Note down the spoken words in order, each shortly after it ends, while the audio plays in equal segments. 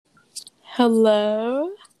Hello?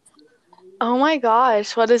 Oh my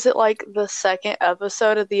gosh, what is it, like the second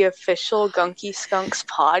episode of the official Gunky Skunks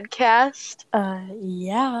podcast?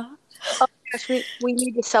 Yeah. Oh my gosh, we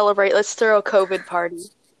need to celebrate. Let's throw a COVID party.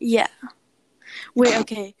 Yeah. Wait,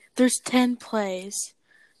 okay. There's 10 plays,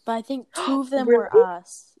 but I think two of them were Really?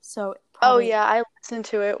 us. So Oh probably, yeah, I listened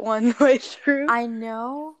to it one way through. I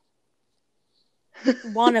know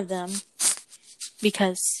one of them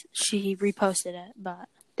because she reposted it, but.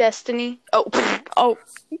 Destiny. Oh. Oh,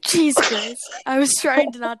 jeez, Grace. I was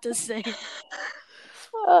trying to not to say.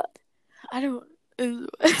 Uh, I don't.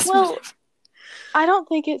 well, I don't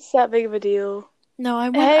think it's that big of a deal. No,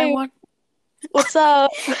 I Hey, want. what's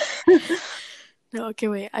up? No, okay,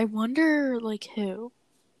 wait. I wonder, like, who?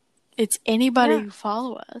 It's anybody Yeah. who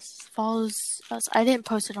follows us. I didn't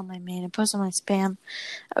post it on my main. I posted on my spam.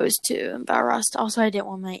 I was too embarrassed. Also, I didn't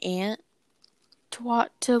want my aunt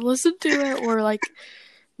to listen to it, or like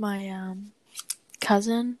my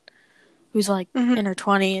cousin who's like Mhm. in her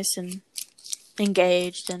 20s and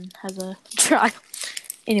engaged and has a child.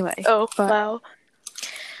 Anyway, Oh, but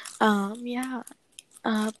wow. yeah,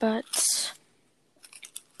 but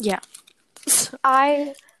yeah.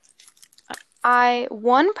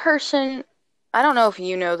 One person, I don't know if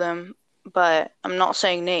you know them, but I'm not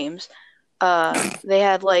saying names. They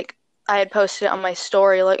had like, I had posted it on my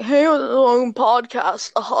story, like, hey, on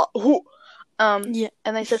podcast. Yeah.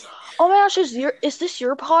 And they said, oh my gosh, is this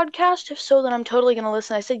your podcast? If so, then I'm totally gonna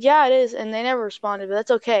listen. I said, yeah, it is. And they never responded, but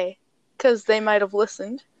that's okay. Because they might have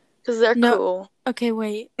listened. Because they're No. cool. Okay,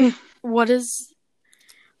 wait. What is?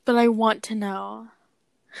 But I want to know.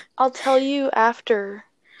 I'll tell you after.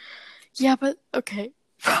 Yeah, but okay.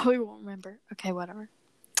 Probably won't remember. Okay, whatever.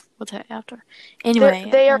 We'll tell you after. They're, Anyway,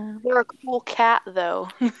 they are, they're a cool cat, though.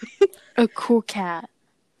 a cool cat.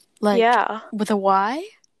 Like, Yeah. with a Y?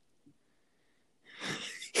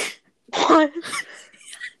 What?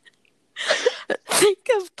 Think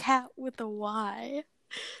of cat with a Y.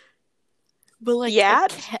 But like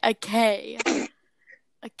Yat? a K.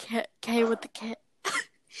 A K with the K.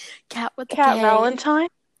 Cat with the Cat K. Valentine?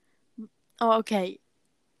 Oh, okay.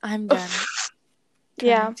 I'm done.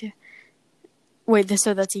 Yeah. Wait,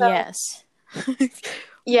 so that's a yes.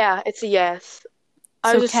 Yeah, it's a yes.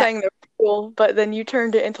 I So was just saying they're cool, but then you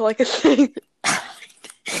turned it into like a thing.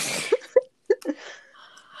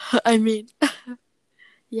 I mean,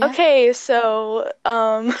 yeah. Okay, so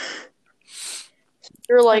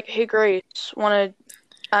you're like, hey Grace,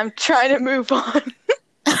 I'm trying to move on.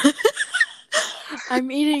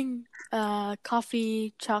 I'm eating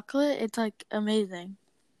coffee chocolate. It's like amazing.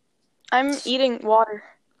 I'm eating water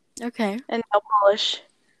Okay. and nail polish.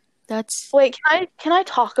 That's Wait, can I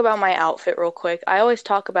talk about my outfit real quick? I always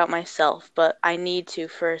talk about myself, but I need to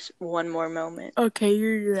first one more moment. okay,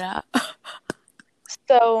 you do that.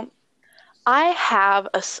 So I have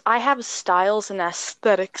styles and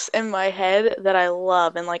aesthetics in my head that I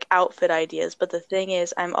love and like outfit ideas, but the thing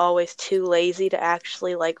is I'm always too lazy to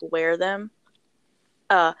actually like wear them.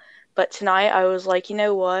 But tonight I was like, you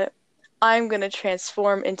know what? I'm gonna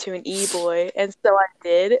transform into an e-boy, and so I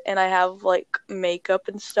did, and I have like makeup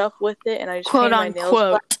and stuff with it, and I just Quote painted my nails black.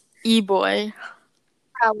 unquote e-boy.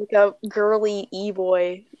 Like a girly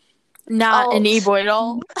e-boy. Not an e-boy at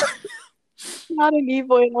all. Not an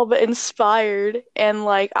e-boy at all, but inspired, and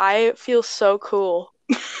like I feel so cool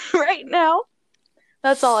right now.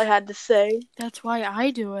 That's all I had to say. That's why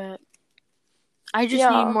I do it. I just need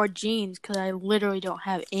Yeah. more jeans because I literally don't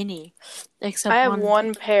have any. Except I have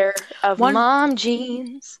one pair of mom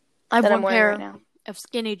jeans I have that one I'm wearing pair right now. of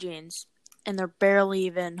skinny jeans, and they're barely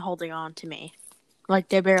even holding on to me. Like,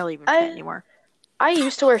 they barely even fit anymore. I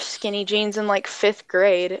used to wear skinny jeans in like 5th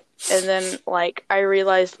grade, and then like I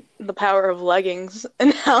realized the power of leggings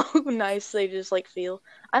and how nice they just like feel.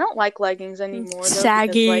 I don't like leggings anymore though.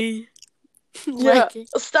 Saggy. Because, like, yeah,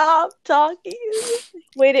 stop talking.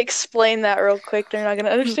 Way to explain that real quick. They're not gonna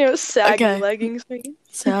understand what saggy leggings mean.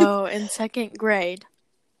 So in 2nd grade,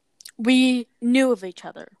 we knew of each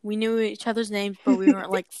other. We knew each other's names, but we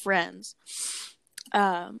weren't like friends.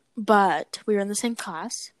 But we were in the same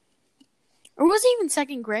class. Or was it even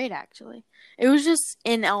 2nd grade, actually? It was just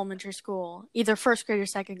in elementary school, either 1st grade or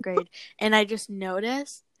 2nd grade. And I just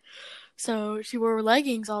noticed. So she wore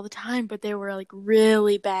leggings all the time, but they were like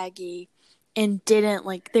really baggy and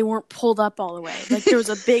they weren't pulled up all the way. Like there was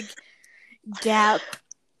a big gap.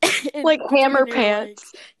 Like hammer pants.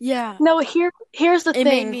 Legs. Yeah. No, here's the thing.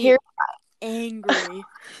 Made me angry.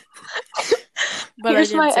 But I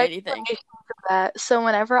didn't say anything. For that. So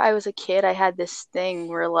whenever I was a kid, I had this thing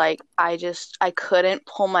where like I couldn't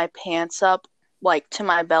pull my pants up like to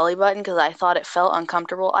my belly button because I thought it felt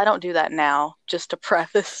uncomfortable. I don't do that now, just to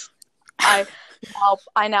preface.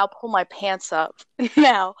 I now pull my pants up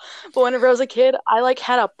now. But whenever I was a kid, I like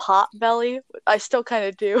had a pot belly. I still kind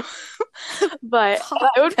of do. But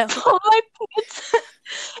Pot I would belly. pull my pants.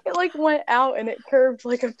 It like went out and it curved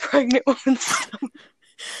like a pregnant woman's stomach.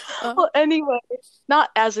 Uh, Well, anyway, not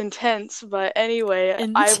as intense, but anyway,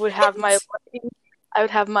 intense. I would have my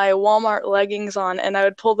Walmart leggings on and I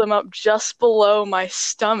would pull them up just below my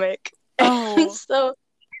stomach. And Oh. so it'd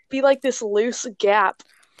be like this loose gap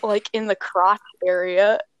like in the crotch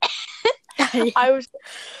area. I was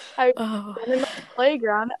I Oh. was in the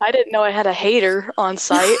playground. I didn't know I had a hater on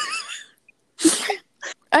site.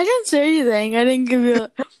 I didn't say anything. I didn't give you.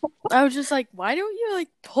 I was just like, why don't you like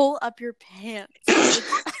pull up your pants?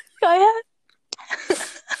 I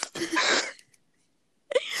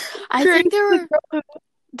I had think there were.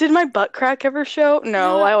 Did my butt crack ever show? No,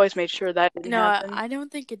 No, I always made sure that didn't no, happen. I don't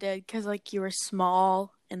think it did because like you were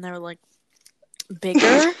small and they're like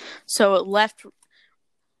bigger, so it left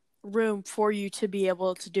room for you to be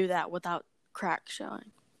able to do that without cracks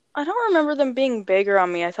showing. I don't remember them being bigger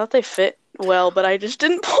on me. I thought they fit well, but I just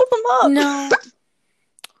didn't pull them up. No,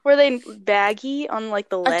 Were they baggy on like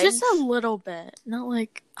the just a legs? little bit. Not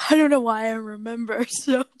like I don't know why I remember.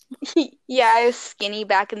 So, Yeah, I was skinny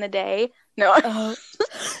back in the day. No. uh,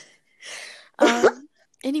 um.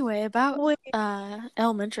 Anyway, about Wait,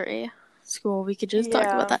 elementary school, we could just talk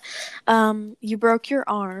about yeah. that. You broke your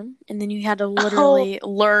arm, and then you had to Oh, literally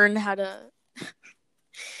learn how to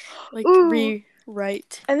like ooh.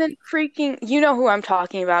 rewrite. And then freaking, you know who I'm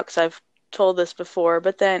talking about because I've told this before,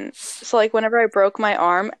 but then, so like whenever I broke my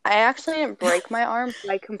arm, I actually didn't break my arm,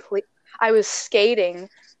 but I was skating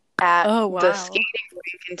at Oh the wow. skating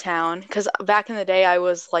rink in town because back in the day I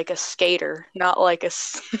was like a skater, not like a,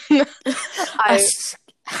 I,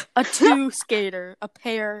 a two skater, a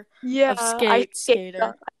pair yeah, of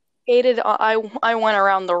skater. I went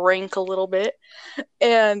around the rink a little bit.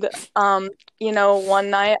 And one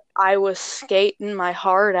night I was skating my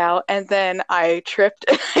heart out and then I tripped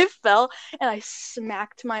and I fell and I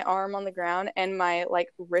smacked my arm on the ground and my like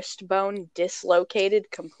wrist bone dislocated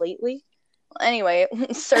completely. Anyway,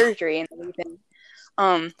 surgery and everything.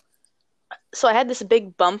 Um so I had this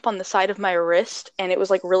big bump on the side of my wrist and it was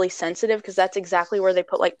like really sensitive because that's exactly where they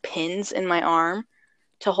put like pins in my arm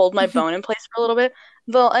to hold my bone in place for a little bit.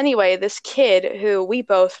 Well, anyway, this kid who we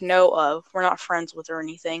both know of, we're not friends with or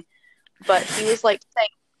anything, but he was like saying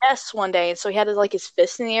yes one day, and so he had his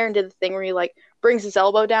fist in the air and did the thing where he like brings his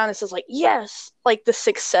elbow down and says like yes, like the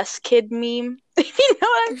success kid meme. You know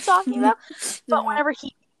what I'm talking about? But No. whenever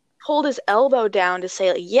he pulled his elbow down to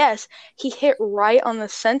say like yes, he hit right on the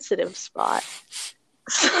sensitive spot.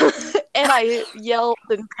 And I yelled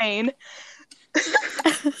in pain.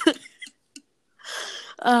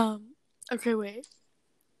 um. Okay, wait.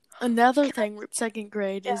 Another thing with second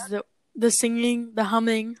grade Yeah. is the singing, the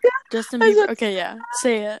humming. Justin I Bieber. said, Okay, yeah.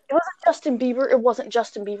 Say it. it wasn't Justin Bieber. It wasn't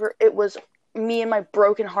Justin Bieber. It was Me and My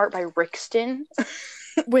Broken Heart by Rixton.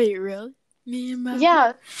 Wait, really? Me and my.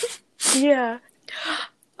 Yeah. Yeah.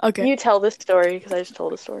 Okay. You tell this story because I just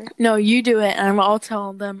told a story. No, you do it, and I'll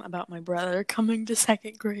tell them about my brother coming to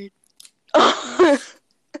second grade.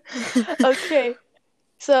 Okay.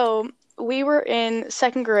 So we were in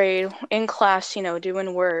second grade in class,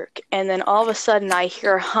 doing work, and then all of a sudden I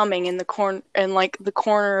hear humming in the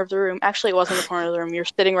corner of the room. Actually, it wasn't the corner of the room. You're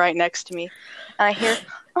sitting right next to me, and I hear,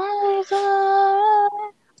 I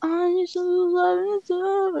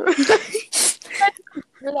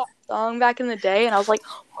hear that song back in the day, and I was like,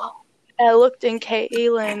 whoa. And I looked, and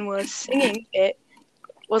Kaylin was singing it,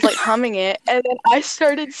 was like humming it, and then I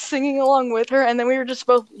started singing along with her, and then we were just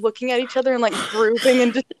both looking at each other and like grouping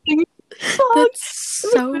and just singing the song That's in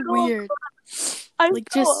the so middle of weird. I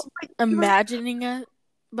Like know, just like imagining it,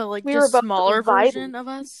 but like we were just both smaller vibing. version of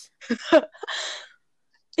us.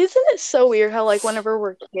 Isn't it so weird how like whenever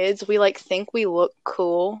we're kids, we like think we look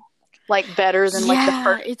cool, like better than like the Yeah,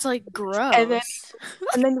 first, it's like and then gross.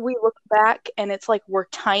 and then we look back and it's like we're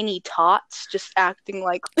tiny tots just acting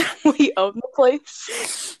like we own the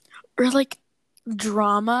place. Or like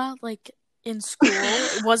drama, like in school.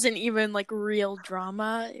 It wasn't even like real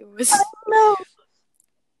drama. It was No.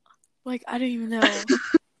 like I don't even know.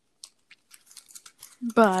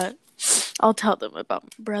 But I'll tell them about my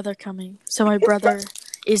brother coming. So my brother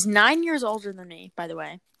is 9 years older than me, by the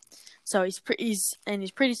way. So he's pretty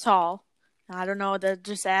tall. I don't know, that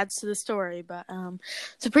just adds to the story, but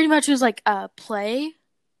so pretty much it was like a play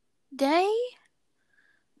day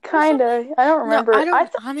or something. Kinda. I don't No, remember.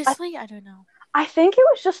 honestly, I don't know. I think it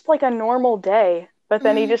was just like a normal day, but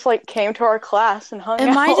then he Mm, just like came to our class and hung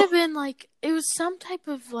it might out. have been like it was some type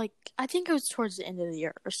of like I think it was towards the end of the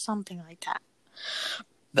year or something like that.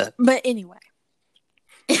 But anyway,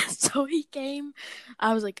 so he came.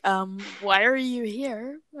 I was like, why are you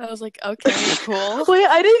here? I was like, okay, cool. Wait,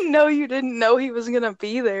 I didn't know you didn't know he was gonna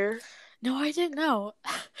be there. No, I didn't know.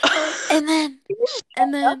 And then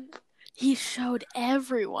he showed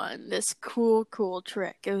everyone this cool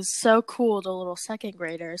trick. It was so cool to little second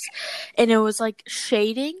graders. And it was like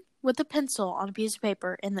shading with a pencil on a piece of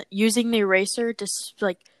paper and using the eraser to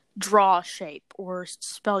like draw a shape or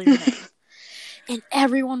spell your name. And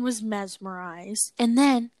everyone was mesmerized. And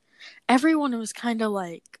then everyone was kind of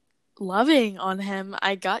like loving on him.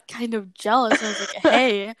 I got kind of jealous. I was like,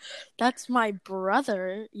 hey, that's my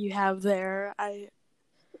brother you have there.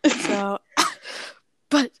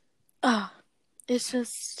 But it's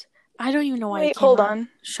just, I don't even know why he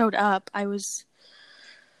showed up. I was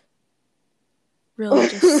really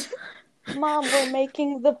just... Mom, we're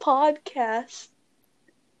making the podcast.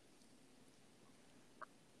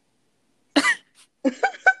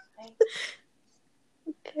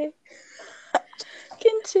 Okay.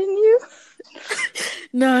 Continue.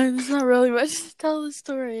 No, there's not really much to tell the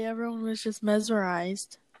story. Everyone was just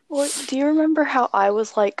mesmerized. Well, do you remember how I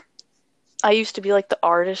used to be like the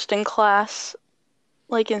artist in class,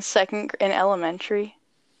 like in elementary?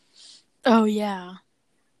 Oh, yeah.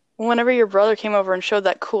 Whenever your brother came over and showed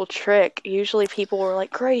that cool trick, usually people were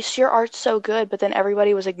like, Grace, your art's so good, but then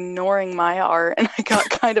everybody was ignoring my art, and I got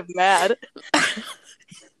kind of mad.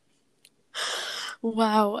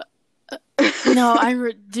 Wow. No, I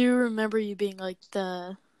do remember you being like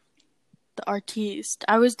the artiste.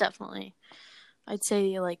 I was definitely, I'd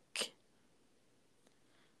say like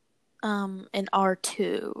an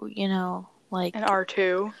R2, you know, like an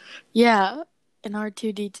R2. Yeah, an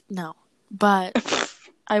R2D2. No, but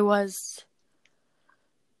I was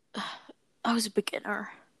a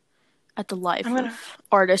beginner at the life of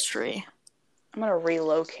artistry. I'm gonna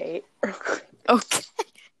relocate. Okay.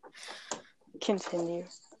 Continue.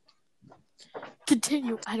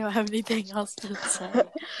 I don't have anything else to say.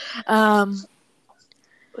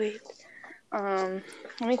 Wait. Let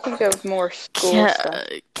me think of more school stuff.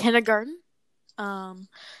 Kindergarten. It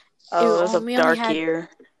was a dark year.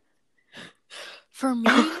 For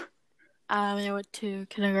me, I went to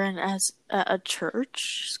kindergarten as a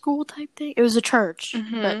church school type thing. It was a church,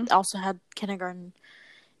 but also had kindergarten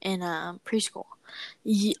and preschool.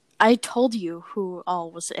 I told you who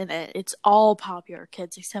all was in it. It's all popular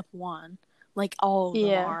kids except one. Like, all of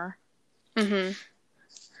them are. Mm-hmm.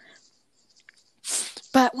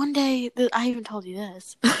 But one day, I even told you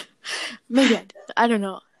this. Maybe I did. I don't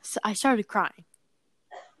know. So I started crying.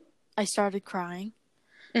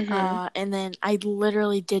 Mm-hmm. And then I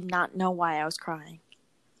literally did not know why I was crying.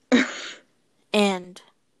 And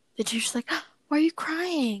the teacher's like, why are you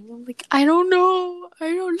crying? I'm like, I don't know.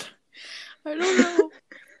 I don't know.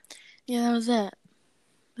 Yeah, that was it.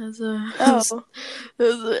 That was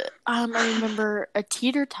it. I remember a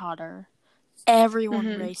teeter-totter.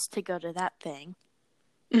 Everyone raced to go to that thing.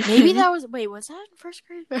 Maybe that was... Wait, was that in first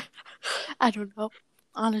grade? I don't know.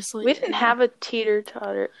 Honestly. We didn't have a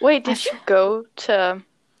teeter-totter. Wait, did you go to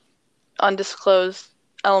undisclosed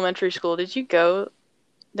elementary school? Did you go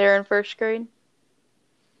there in first grade?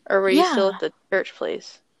 Or were you still at the church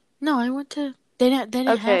place? No, I went to... They didn't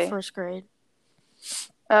have first grade.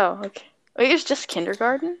 Oh, okay. Wait, it was just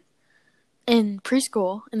kindergarten? In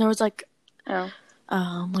preschool. And there was like... let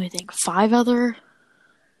me think. 5 other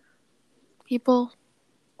people.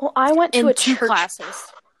 Well, I went to a church... 2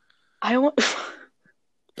 classes. I went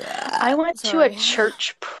to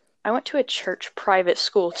a church private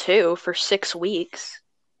school too for 6 weeks.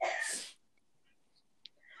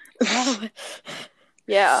 Wow.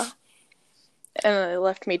 Yeah. And it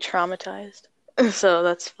left me traumatized. So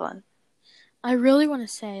that's fun. I really want to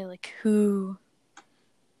say like who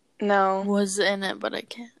was in it, but I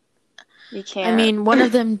can't. You can't. I mean, one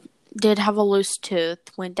of them did have a loose tooth,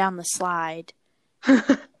 went down the slide.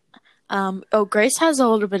 Grace has a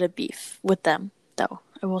little bit of beef with them, though.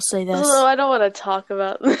 I will say this. Oh, I don't want to talk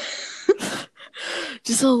about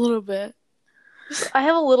just a little bit. I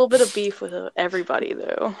have a little bit of beef with everybody,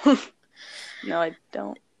 though. No, I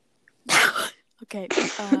don't. Okay.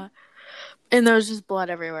 And there was just blood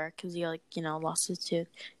everywhere because he, lost his tooth.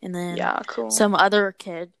 And then some other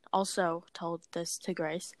kid also told this to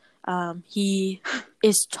Grace. He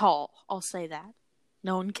is tall. I'll say that.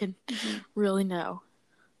 No one can really know.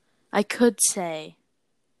 I could say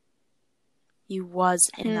he was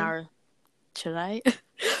in our... Should I?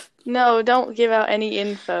 No, don't give out any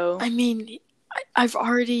info. I mean, I've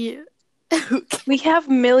already... We have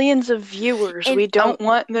millions of viewers. And we don't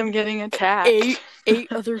want them getting attacked.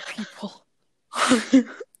 8 other people.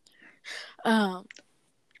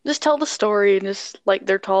 Just tell the story and just like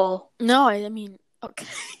they're tall. No, I mean, okay.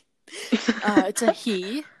 It's a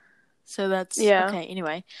he, so that's Yeah. okay.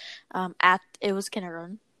 Anyway, it was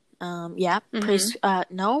kindergarten. Yeah,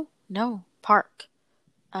 Mm-hmm. no, park.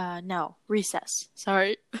 No, recess.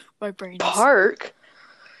 Sorry, my brain is. Park.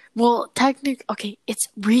 Well, okay, it's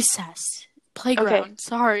recess. Okay. Playground.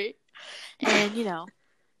 Sorry. And,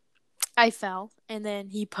 I fell, and then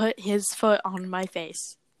he put his foot on my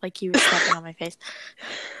face. Like he was stepping on my face.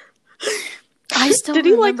 I still Did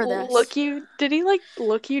he like remember look this. you? Did he like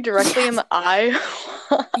look you directly in Yes. the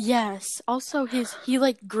eye? Yes. Also, he,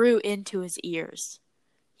 like, grew into his ears.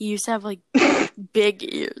 He used to have, like, big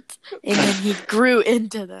ears. And then he grew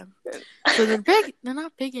into them. So they're big. They're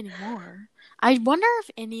not big anymore. I wonder if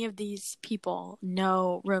any of these people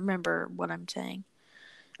remember what I'm saying.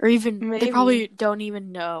 Or even, they probably Maybe. don't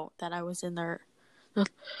even know that I was in their,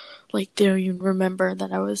 like, they don't even remember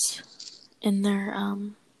that I was in their,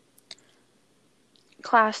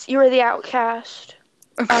 Class, you were the outcast.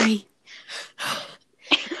 sorry.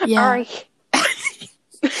 Yeah. Sorry.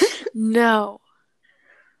 No.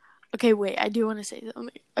 Okay, wait, I do want to say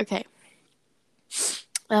something. Okay.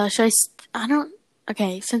 I don't,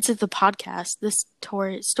 okay, since it's a podcast, this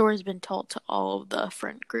story's been told to all of the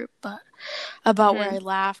friend group, but about where I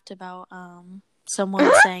laughed about, someone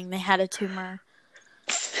saying they had a tumor.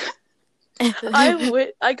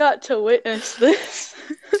 I got to witness this.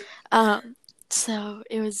 So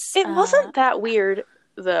it was, It wasn't that weird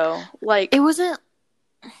though. Like it wasn't,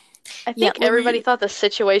 I yeah, think let everybody me, thought the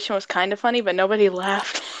situation was kind of funny, but nobody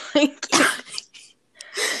laughed.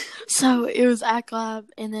 so it was ACT lab,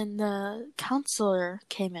 and then the counselor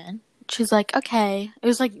came in. She's like, okay, it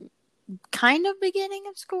was like kind of beginning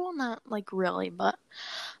of school, not like really, but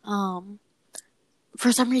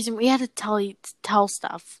for some reason we had to tell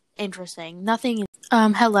stuff interesting. Nothing.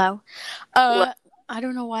 Hello. I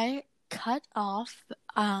don't know why it cut off.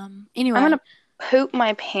 I'm Anyway. gonna poop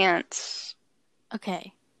my pants.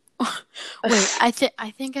 Okay. Wait, I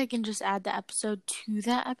think I can just add the episode to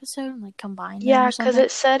that episode and like combine them Yeah, or because something.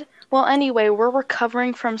 it said, well, anyway, we're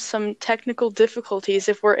recovering from some technical difficulties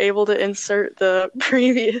if we're able to insert the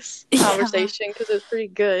previous conversation because it's pretty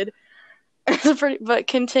good. But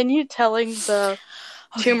continue telling the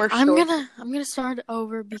Okay, tumor I'm story. gonna start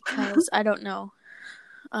over because I don't know.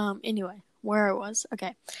 Anyway, where I was.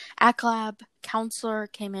 Okay. ACT lab counselor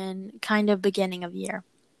came in kind of beginning of year.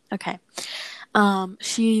 Okay.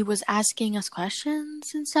 She was asking us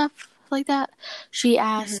questions and stuff like that. She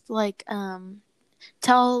asked like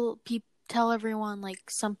tell everyone like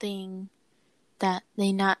something that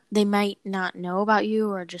they might not know about you,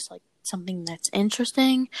 or just like something that's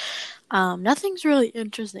interesting. Nothing's really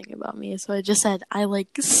interesting about me, so I just said I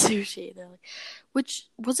like sushi. They're like, which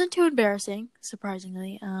wasn't too embarrassing,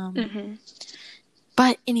 surprisingly.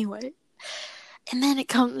 But anyway, and then it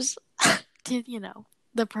comes to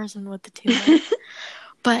the person with the tumor.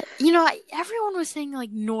 But everyone was saying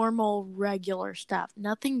like normal, regular stuff.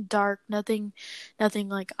 Nothing dark. Nothing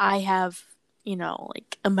like I have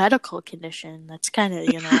like a medical condition that's kind of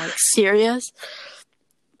like serious.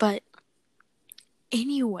 But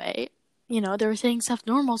anyway, they were saying stuff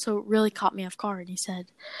normal, so it really caught me off guard. He said,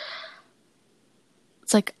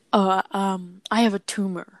 "It's like, I have a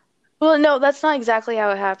tumor." Well, no, that's not exactly how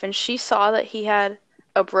it happened. She saw that he had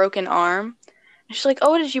a broken arm. And she's like,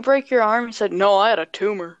 oh, did you break your arm? He said, no, I had a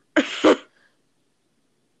tumor.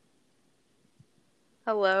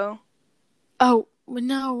 Hello? Oh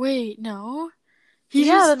no! Wait, no.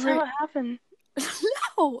 Yeah, that's how it happened.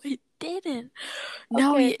 No, it didn't.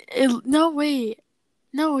 No, Okay. no, wait.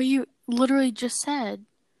 No, you literally just said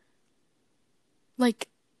like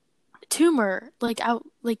tumor, like out,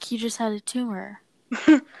 like he just had a tumor.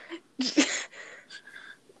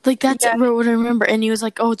 Like that's Yeah. what I remember. And he was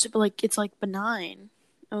like, "Oh, it's like benign."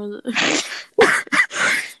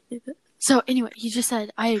 So anyway, he just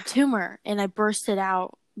said I had a tumor, and I burst it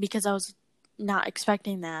out because I was not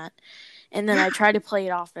expecting that. And then I tried to play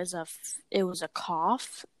it off as it was a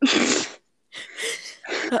cough.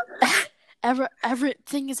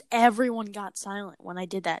 Thing is, everyone got silent when I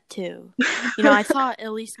did that too. I thought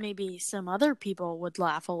at least maybe some other people would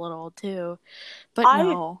laugh a little too, but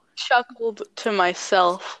no. I chuckled to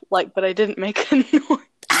myself, but I didn't make a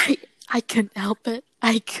noise. I couldn't help it.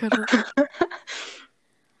 I couldn't.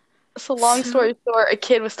 So long story short, a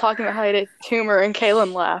kid was talking about how he had a tumor, and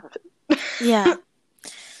Kaylin laughed. Yeah.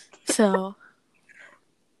 So.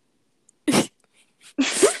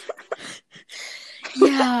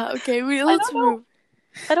 Yeah. Okay. Let's move.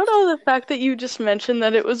 I don't know the fact that you just mentioned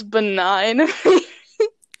that it was benign.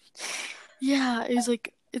 Yeah, it's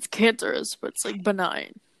like it's cancerous, but it's like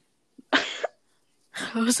benign.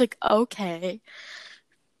 I was like, okay.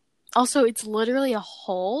 Also, it's literally a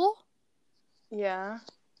hole, Yeah.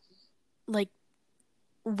 like,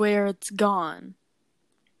 where it's gone.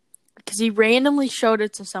 Because he randomly showed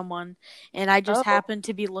it to someone, and I just Oh. happened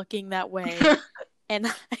to be looking that way. And I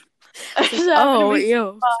was like, just happened to oh, be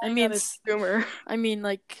ew. spying on a tumor. I mean,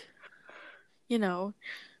 like, you know,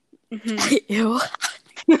 Mm-hmm. ew.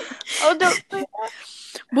 Oh, don't say that.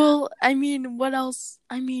 Well, I mean, what else?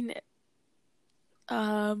 I mean,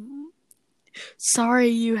 sorry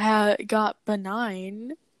you got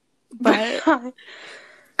benign, but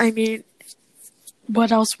I mean,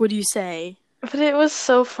 what else would you say? But it was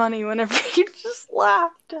so funny whenever you just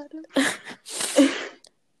laughed at him.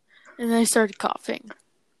 And I started coughing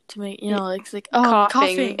to make, like, oh, I'm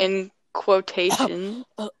Coughing coughing. in quotation.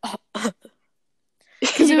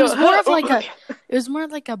 Because it was more of like it was more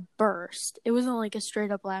like a burst. It wasn't like a straight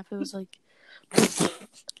up laugh. It was like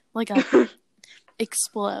a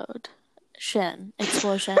explosion. You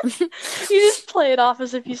just play it off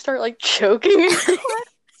as if you start like choking.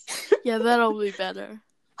 Yeah, that'll be better.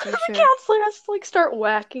 The counselor has to like start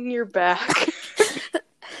whacking your back in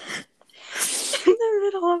the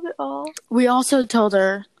middle of it all. We also told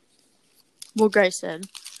her, well, Grace did,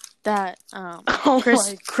 that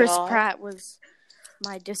Chris Pratt was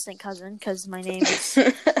my distant cousin because my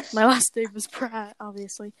last name is Pratt,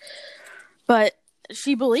 obviously. But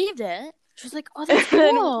she believed it. She was like, "Oh, that's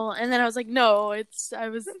cool," and then I was like, "No,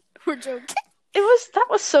 we're joking." That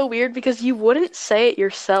was so weird because you wouldn't say it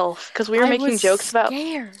yourself because we were making jokes about.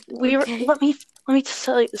 Let me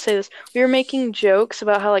say this. We were making jokes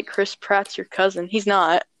about how like Chris Pratt's your cousin. He's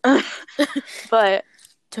not, but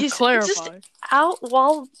to clarify,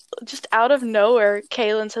 just out of nowhere,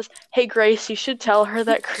 Kaylin says, "Hey Grace, you should tell her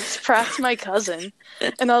that Chris Pratt's my cousin."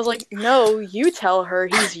 And I was like, "No, you tell her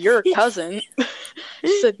he's your cousin."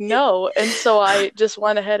 She said no, and so I just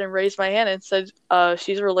went ahead and raised my hand and said,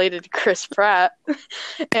 "She's related to Chris Pratt."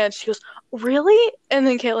 And she goes, "Really?" And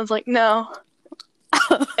then Caitlin's like, "No."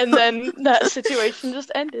 And then that situation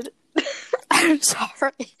just ended. I'm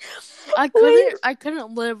sorry. I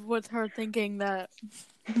couldn't live with her thinking that.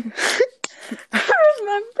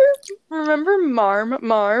 Remember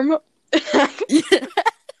Marm?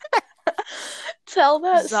 Tell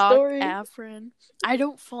that Zac story. Efron. I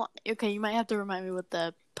don't fall. Okay, you might have to remind me what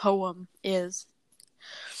the poem is.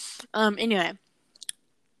 Anyway.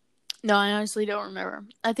 No, I honestly don't remember.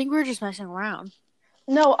 I think we were just messing around.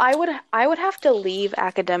 No, I would have to leave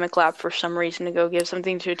academic lab for some reason to go give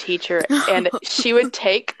something to a teacher, and she would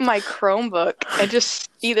take my Chromebook and just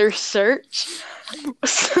either search,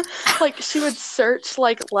 like she would search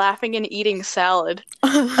like laughing and eating salad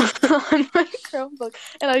on my Chromebook,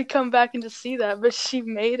 and I'd come back and just see that. But she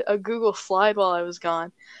made a Google slide while I was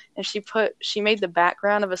gone, and she made the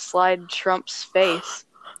background of a slide Trump's face,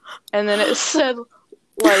 and then it said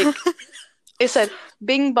like. It said,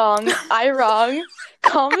 "Bing bong, I wrong.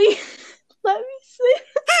 Call me." Let me see.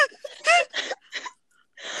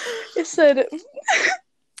 It said,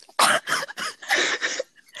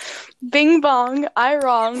 "Bing bong, I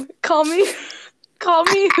wrong. Call me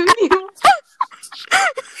who you want."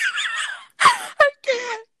 I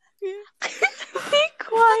can't. Be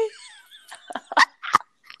quiet.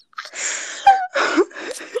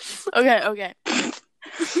 Okay.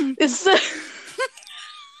 It said.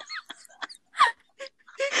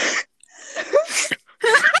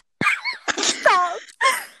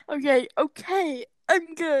 Okay.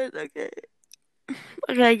 I'm good.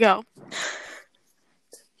 Okay, go.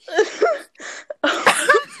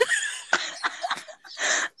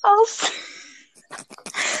 I'll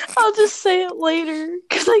just say it later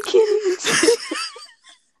because I can't even say it.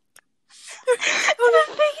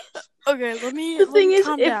 The thing is,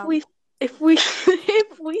 if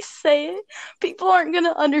we say it, people aren't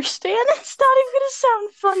gonna understand. It's not even gonna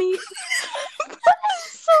sound funny.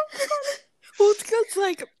 It's so funny. Well, it's because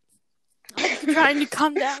like I'm trying to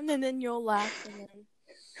calm down and then you'll laugh. And then...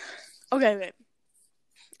 Okay, wait.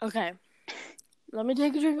 Okay, let me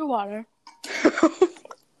take a drink of water.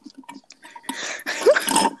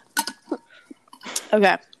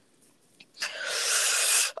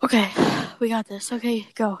 Okay, we got this. Okay,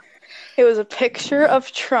 go. It was a picture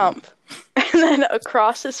of Trump, and then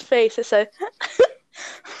across his face it said,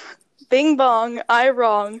 "Bing bong, I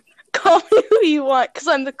wrong. Call me who you want, because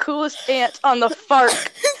I'm the coolest aunt on the fark."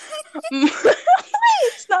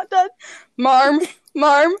 It's not done. Marm,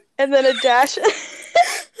 and then a dash.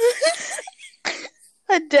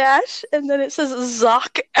 A dash, and then it says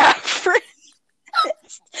Zac Efron.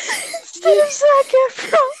 Instead of Zac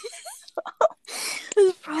Efron.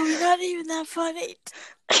 It's probably not even that funny.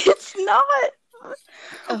 It's not.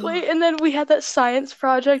 Wait, and then we had that science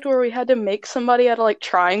project where we had to make somebody out of like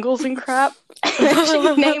triangles and crap. And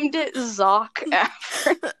she named it Zoc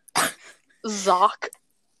after Zoc.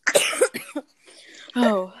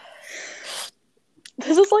 Oh.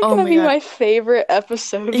 This is like gonna be my favorite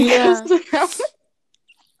episode. Yeah. Now...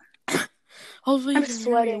 Hopefully you can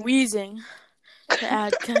hear me wheezing to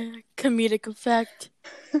add comedic effect.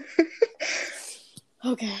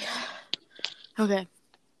 Okay.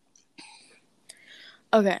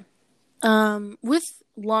 With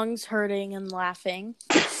lungs hurting and laughing,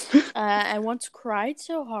 I once cried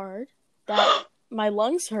so hard that my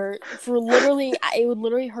lungs hurt for literally, it would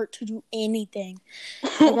literally hurt to do anything.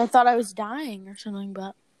 Like, I thought I was dying or something,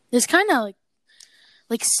 but it's kind of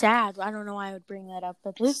like sad. I don't know why I would bring that up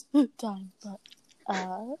at this time, but,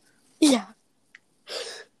 yeah.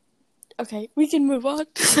 Okay, we can move on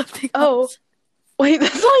to something else. Wait,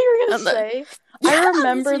 that's all you were gonna say? Yeah, I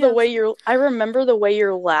remember the way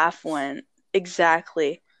your laugh went.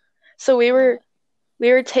 Exactly. So we were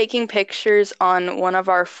taking pictures on one of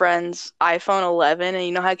our friends' iPhone 11, and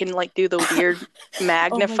you know how I can like do the weird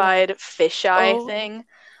magnified fisheye thing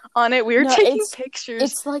on it. We were taking pictures.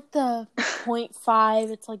 It's like the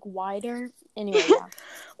 0.5. It's like wider. Anyway, yeah.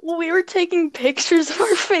 Well, we were taking pictures of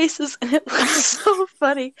our faces, and it was so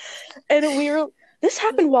funny. And this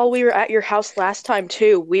happened while we were at your house last time,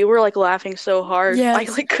 too. We were, like, laughing so hard. Yes. I,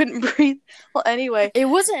 like, couldn't breathe. Well, anyway. It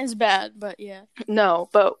wasn't as bad, but yeah. No,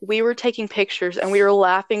 but we were taking pictures, and we were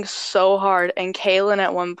laughing so hard. And Kaylin,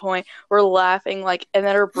 at one point, we're laughing, like, and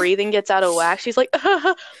then her breathing gets out of whack. She's like,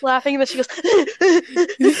 laughing, and then she goes,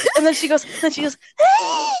 and then she goes,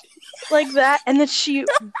 like that. And then she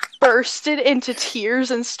bursted into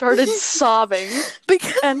tears and started sobbing.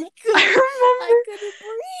 Because and I couldn't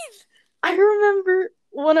breathe. I remember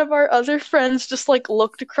one of our other friends just, like,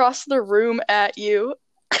 looked across the room at you.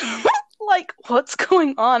 Like, what's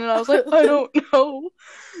going on? And I was like, I don't know.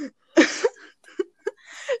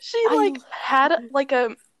 She, like, had, like,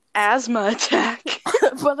 a asthma attack.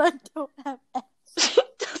 But I don't have asthma. She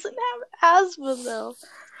doesn't have asthma, though.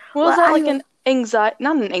 What was that, like,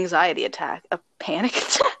 not an anxiety attack, a panic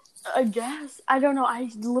attack? I guess. I don't know.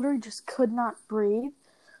 I literally just could not breathe.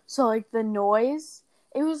 So, like, the noise...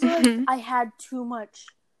 It was like I had too much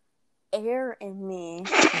air in me,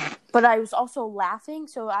 but I was also laughing,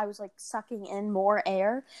 so I was like sucking in more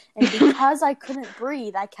air, and because I couldn't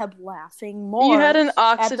breathe, I kept laughing more. You had an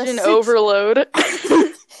oxygen overload at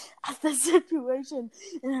the situation,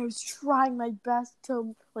 and I was trying my best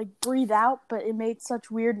to like breathe out, but it made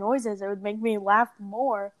such weird noises. It would make me laugh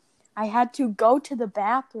more. I had to go to the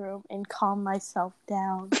bathroom and calm myself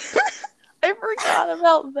down. I forgot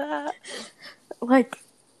about that. Like,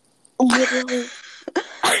 literally.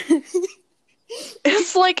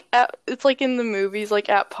 It's like in the movies, like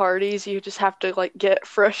at parties, you just have to like get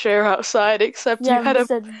fresh air outside. Except you had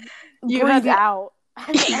out.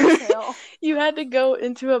 You had to go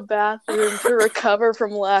into a bathroom to recover from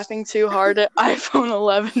laughing too hard at iPhone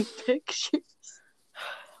 11 pictures.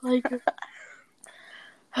 Like,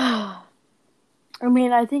 I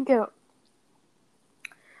mean, I think it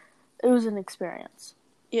was an experience.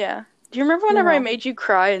 Yeah. Do you remember whenever I made you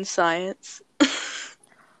cry in science?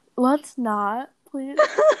 Let's not, please.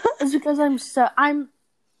 It's because I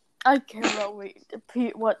care about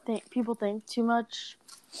what people think too much.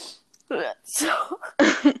 So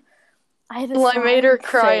I made her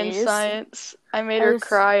cry in science. I made her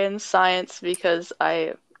cry in science because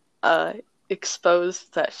I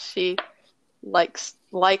exposed that she liked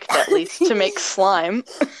at least to make slime.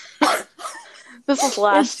 This was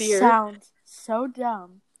last year. It sounds so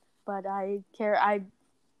dumb. But I care. I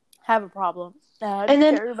have a problem. And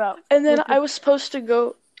then I was supposed to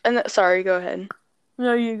go. Sorry, go ahead.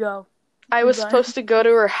 No, you go. I was supposed to go to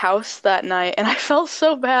her house that night, and I felt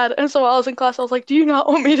so bad. And so while I was in class, I was like, "Do you not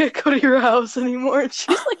want me to go to your house anymore?" And she's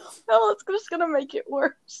like, "No, it's just gonna make it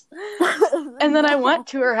worse." And then I went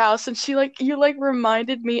to her house, and you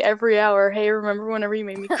reminded me every hour, "Hey, remember whenever you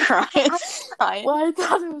made me cry?" Well, I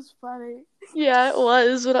thought it was funny. Yeah, it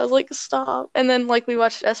was, but I was like, stop. And then, like, we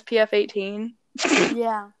watched SPF 18.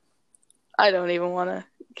 Yeah. I don't even want to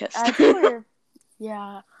get started.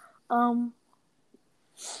 Yeah.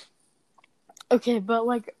 Okay, but,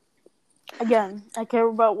 like, again, I care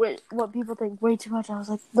about what people think way too much. I was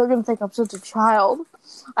like, they're going to think I'm such a child.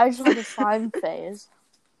 I just want a slime phase.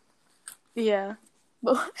 Yeah.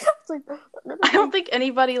 I don't think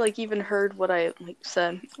anybody, like, even heard what I, like,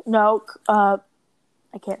 said. No, I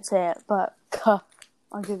can't say it, but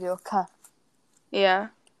I'll give you a cuh. Yeah.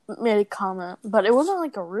 Made a comment, but it wasn't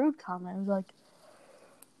like a rude comment. It was like,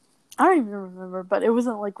 I don't even remember, but it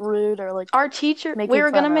wasn't like rude or like Our teacher, making fun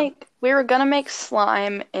of. we were gonna make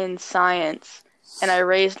slime in science, and I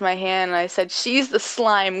raised my hand and I said, "She's the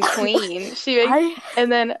slime queen." I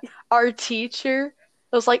And then our teacher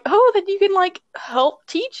was like, "Oh, then you can like help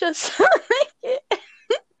teach us."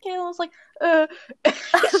 Kayla was like, she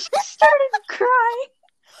started crying.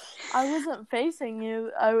 I wasn't facing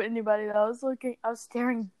anybody. I was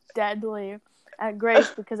staring deadly at Grace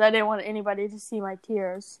because I didn't want anybody to see my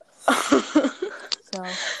tears. So,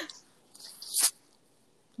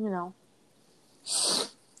 you know.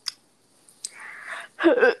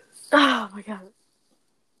 Oh my god.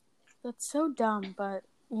 That's so dumb, but,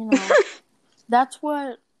 you know, that's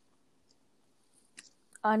what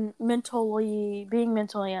being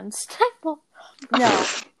mentally unstable. No.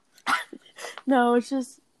 No, it's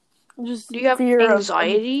just Do you have fear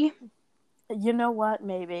anxiety? you know what?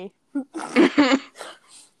 Maybe.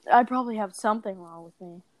 I probably have something wrong with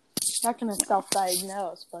me. Not gonna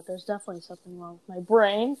self-diagnose, but there's definitely something wrong with my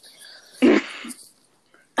brain.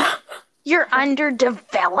 You're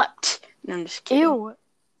underdeveloped. No, I'm just kidding. Ew.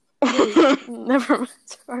 Wait, never mind.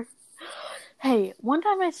 Sorry. Hey, one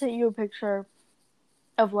time I sent you a picture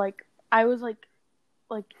of like I was like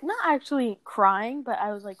not actually crying, but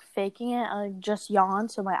I was like faking it. I just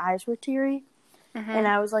yawned, so my eyes were teary, and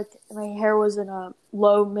I was like my hair was in a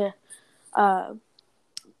low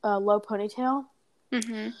ponytail.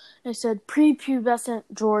 I said prepubescent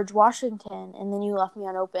George Washington, and then you left me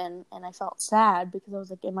unopened, and I felt sad because I was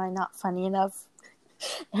like, "Am I not funny enough?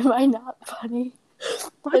 Am I not funny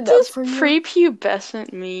What does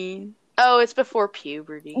prepubescent mean? Oh, it's before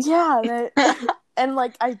puberty. Yeah, and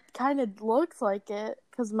like I kind of looked like it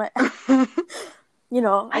because my, you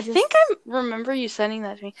know, I think I remember you sending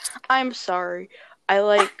that to me. I'm sorry.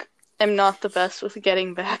 I am not the best with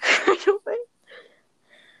getting back right away.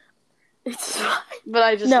 It's fine. But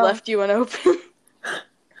I just left you unopened.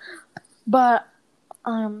 But,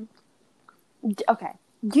 okay.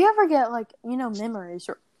 Do you ever get like memories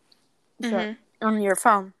on your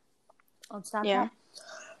phone on Snapchat? Yeah.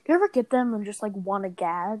 Do you ever get them and just like want to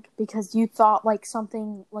gag because you thought like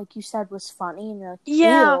something like you said was funny and you're like,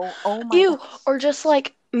 yeah, ew, oh my god. Or just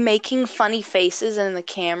like making funny faces in the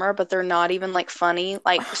camera, but they're not even like funny,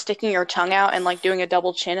 like sticking your tongue out and like doing a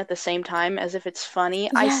double chin at the same time as if it's funny.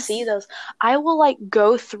 Yes. I see those. I will like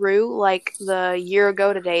go through like the year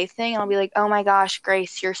ago today thing and I'll be like, oh my gosh,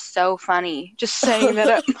 Grace, you're so funny. Just saying that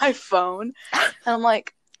at my phone. And I'm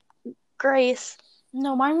like, Grace.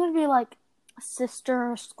 No, mine would be like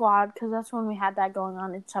Sister Squad because that's when we had that going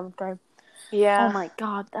on in 7th grade. Yeah. Oh my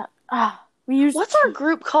god, What's our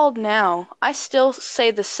group called now? I still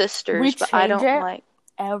say the sisters, but I don't like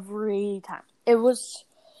every time. It was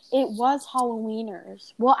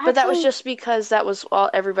Halloweeners. Well, actually, but that was just because that was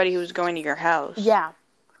everybody who was going to your house. Yeah.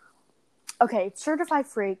 Okay, Certified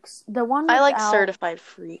Freaks. The one I like Certified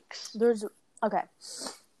Freaks. The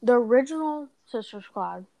original Sister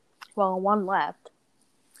Squad. Well, one left.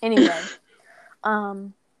 Anyway,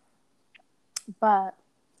 but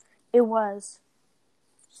it was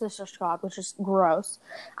Sister Squad, which is gross.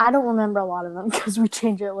 I don't remember a lot of them because we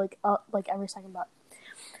change it like every second. But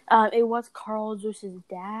it was Carl Zeus's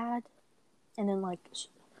dad, and then like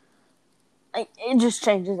it just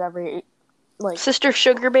changes every like Sister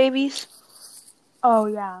Sugar Babies. Oh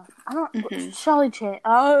yeah, I don't. Shelly Chan.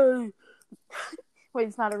 Oh, wait,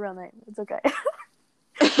 it's not a real name. It's okay.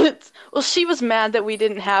 Well, she was mad that we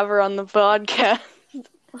didn't have her on the podcast.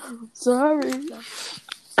 Sorry.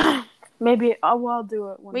 Maybe I'll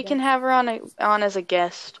do it one day. We can have her on as a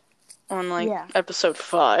guest on episode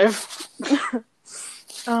 5.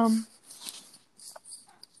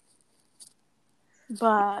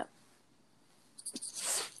 But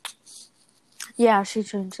yeah, she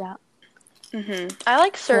changed that. I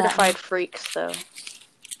like Certified Freaks though.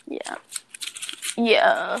 Yeah.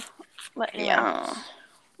 Yeah. But yeah.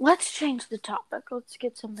 Let's change the topic. Let's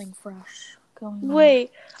get something fresh going on. Wait,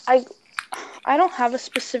 I don't have a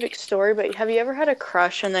specific story, but have you ever had a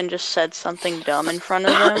crush and then just said something dumb in front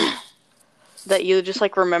of them that you just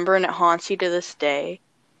like remember and it haunts you to this day?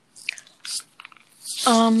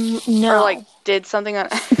 No. Or like did something on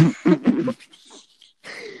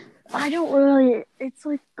I don't really. It's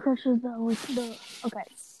like crushes that with okay.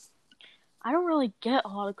 I don't really get a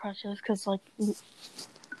lot of crushes because like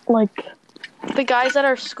the guys at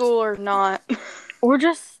our school are not. We're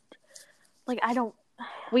just like I don't.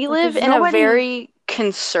 We live in a very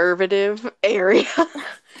conservative area.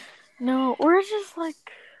 No, we're just like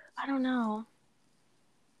I don't know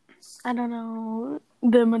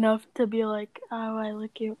them enough to be like, oh, I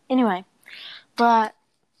like you. Anyway, but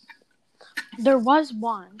there was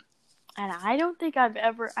one And I don't think I've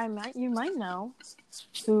ever. You might know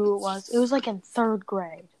who it was. It was like in 3rd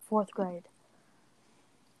grade, 4th grade.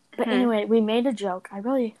 But anyway, we made a joke. I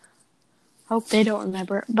really hope they don't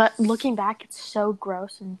remember. But looking back, it's so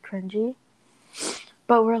gross and cringy.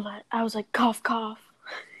 But I was like, cough, cough.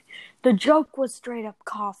 The joke was straight up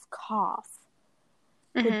cough, cough.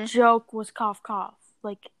 The joke was cough, cough.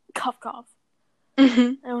 Like, cough, cough.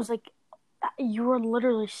 And it was like, you were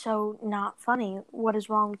literally so not funny. What is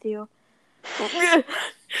wrong with you?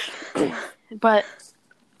 But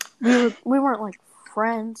we weren't like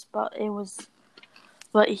friends, but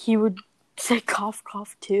he would say cough,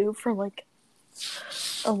 cough too for like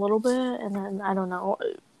a little bit, and then I don't know.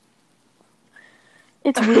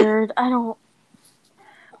 It's weird.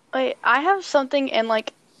 Wait, I have something, and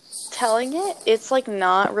like telling it's like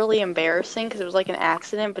not really embarrassing because it was like an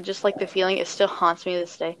accident, but just like the feeling, it still haunts me to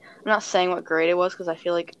this day. I'm not saying what grade it was because I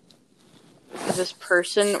feel like if this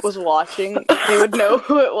person was watching, they would know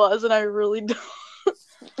who it was, and I really don't.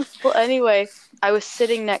 Well, anyway, I was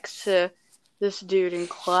sitting next to this dude in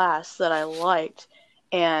class that I liked,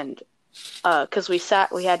 and because we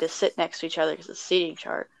had to sit next to each other because of the seating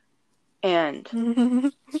chart,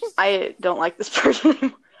 and I don't like this person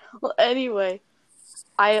anymore. Well, anyway,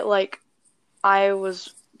 I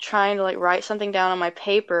was trying to like write something down on my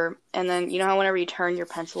paper, and then you know how whenever you turn your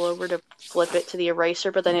pencil over to flip it to the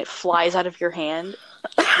eraser, but then it flies out of your hand?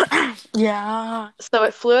 Yeah. So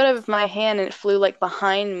it flew out of my hand, and it flew like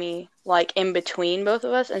behind me, like in between both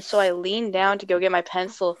of us, and so I leaned down to go get my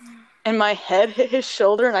pencil, and my head hit his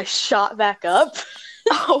shoulder, and I shot back up.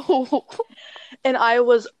 Oh. And I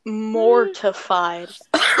was mortified.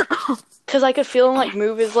 Because I could feel him like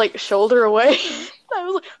move his like shoulder away. I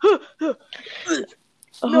was like,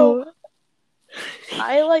 no.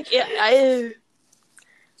 I like,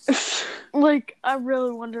 I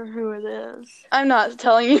really wonder who it is. I'm not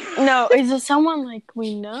telling you. No, is it someone like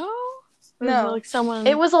we know? Or no, is it like someone.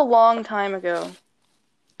 It was a long time ago.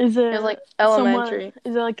 Is it? It was like elementary.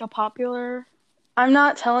 Is it like a popular? I'm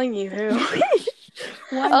not telling you who.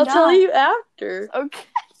 Why I'll not? tell you after. Okay.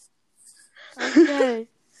 Okay.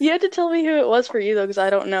 You had to tell me who it was for you though, because I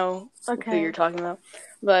don't know who you're talking about.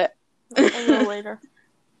 But I'll know later.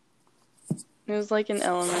 It was like in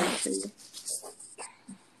elementary.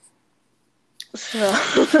 So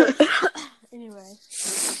anyway.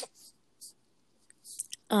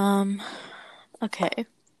 Okay.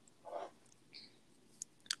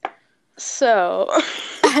 So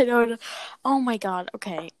I don't know. Oh my god.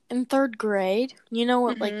 Okay. In 3rd grade, you know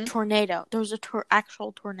what? Like tornado. There was a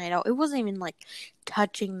actual tornado. It wasn't even like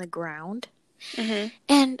touching the ground.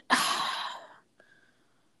 And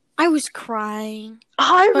I was crying.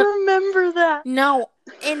 I remember that. No,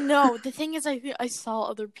 the thing is, I saw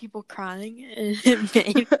other people crying, and it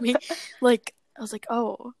made me like, I was like,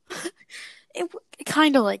 oh, it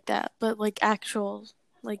kind of like that, but like actual,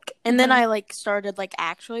 like, and then I like started like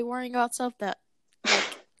actually worrying about stuff that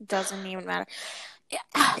like doesn't even matter.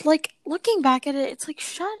 Like looking back at it, it's like,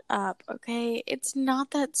 shut up, okay? It's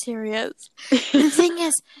not that serious. The thing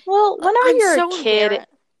is, well, whenever you're so a kid.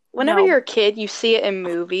 Whenever you're a kid, you see it in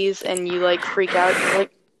movies and you like freak out. You're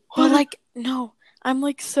like, well, like no, I'm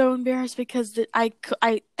like so embarrassed because I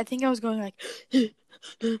think I was going like,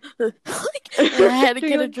 like, and I had to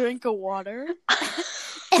get a drink of water,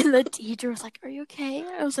 and the teacher was like, "Are you okay?"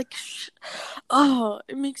 I was like, Shh. "Oh,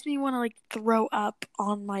 it makes me want to like throw up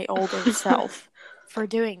on my older self for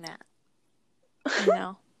doing that." You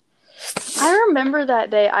know. I remember that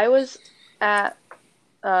day. I was at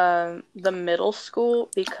the middle school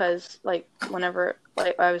because like whenever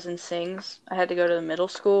like I was in Sings, I had to go to the middle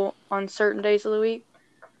school on certain days of the week.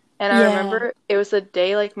 And I remember it was the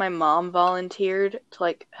day like my mom volunteered to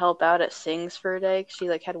like help out at Sings for a day 'cause she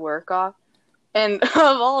like had work off. And of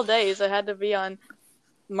all days, I had to be on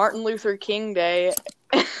Martin Luther King Day.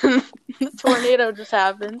 And the tornado just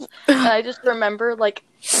happens. And I just remember like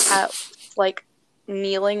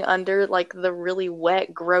kneeling under like the really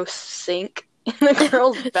wet, gross sink in the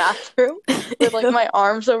girls' bathroom with like my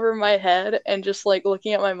arms over my head and just like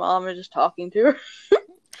looking at my mom and just talking to her.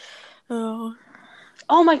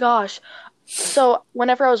 Oh my gosh. So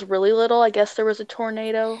whenever I was really little, I guess there was a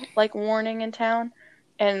tornado like warning in town,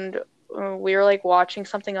 and we were like watching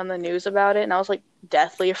something on the news about it, and I was like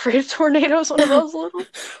deathly afraid of tornadoes when I was little.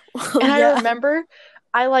 And I remember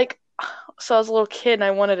I was a little kid and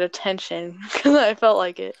I wanted attention because I felt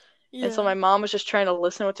like it. Yeah. And so my mom was just trying to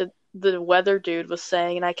listen what the weather dude was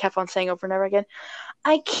saying, and I kept on saying over and over again,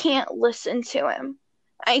 I can't listen to him.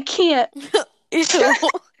 I can't.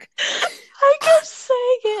 I kept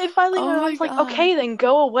saying it, and finally my mom's like, okay, then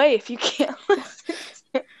go away if you can't listen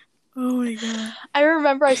to it. Oh my god. I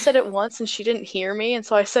remember I said it once and she didn't hear me, and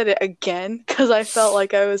so I said it again because I felt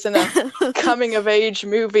like I was in a coming of age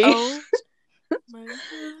movie. Oh my So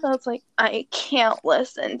god. it's like, I can't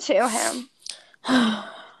listen to him. I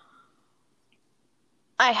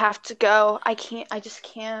have to go. I just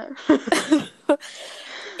can't.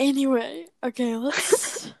 Anyway, okay,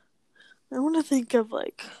 I want to think of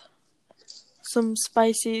like some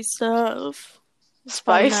spicy stuff. It's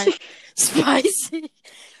probably not Spicy? spicy.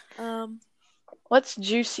 Um, What's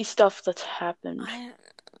juicy stuff that's happened? I,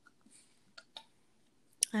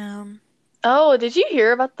 um, Oh, did you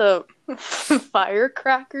hear about the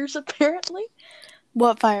firecrackers apparently?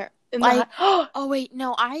 what fire? In the Oh wait,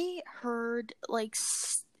 no, I heard like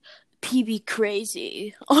PB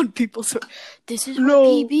crazy on people's. This is what No.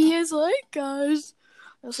 PB is like, guys.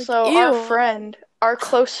 I was like, So ew. our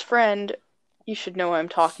close friend, you should know what I'm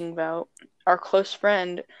talking about. Our close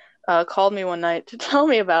friend called me one night to tell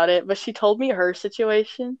me about it, but she told me her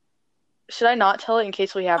situation. Should I not tell it in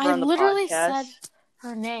case we have her I on the literally podcast? said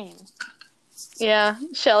her name. Yeah,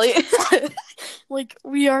 Shelly. Like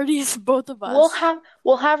we already, both of us.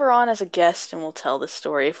 We'll have her on as a guest and we'll tell the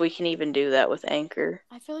story if we can even do that with Anchor.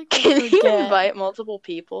 I feel like we'll Can you forget. invite multiple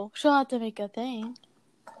people? She'll have to make a thing.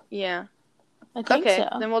 Yeah. I think Okay,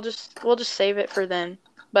 so. then we'll just save it for then.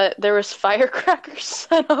 But there was firecrackers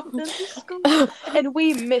set up in the school, and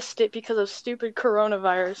we missed it because of stupid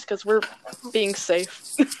coronavirus. Because we're being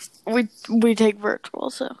safe. we take virtual,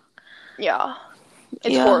 so Yeah,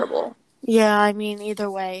 it's horrible. Yeah, I mean either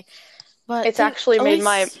way, but It's actually made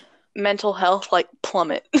my mental health like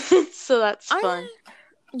plummet. So that's fun.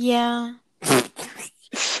 Yeah.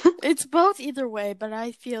 It's both either way, but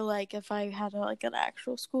I feel like if I had like an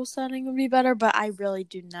actual school setting, it would be better. But I really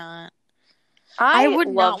do not. I would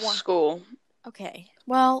love not want school. Okay,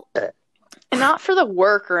 well, And not for the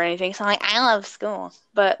work or anything. So like, I love school,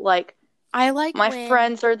 but like, I like my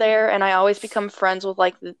friends are there, and I always become friends with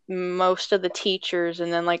like most of the teachers,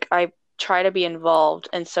 and then like I try to be involved,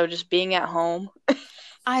 and so just being at home.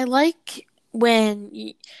 I like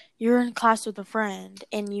when you're in class with a friend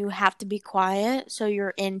and you have to be quiet, so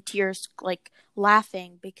you're in tears, like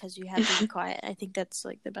laughing because you have to be quiet. I think that's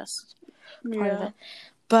like the best part of it.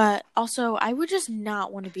 But also, I would just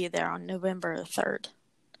not want to be there on November 3rd.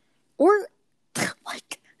 Or,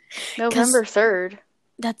 like... November 3rd?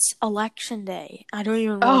 That's election day. I don't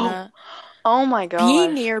even want to... Oh my gosh. Be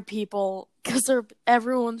near people, because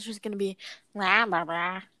everyone's just going to be... Blah, blah,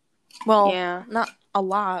 blah. Well, not a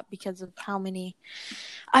lot, because of how many...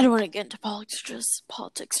 I don't want to get into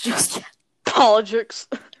politics just yet. Politics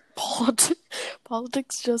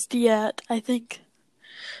just yet. I think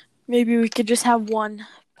maybe we could just have one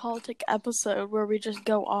politic episode where we just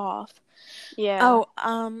go off. Yeah. Oh,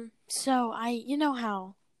 so you know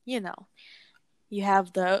how, you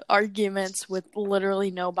have the arguments with literally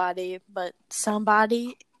nobody but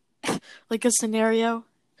somebody, like a scenario.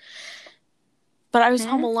 But I was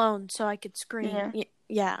home alone, so I could scream.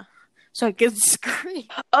 Yeah. So I could scream.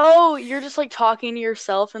 Oh, you're just like talking to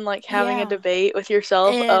yourself and like having a debate with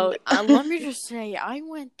yourself. And, let me just say, I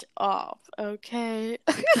went off, okay?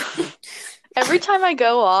 Every time I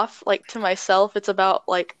go off, like, to myself, it's about,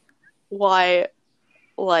 like, why,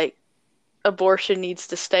 like, abortion needs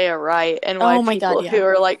to stay a right, and why people who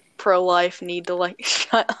are, like, pro-life need to, like,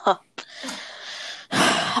 shut up.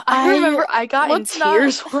 I remember I got in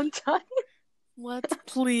tears one time. Let's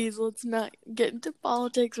not get into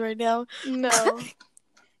politics right now. No.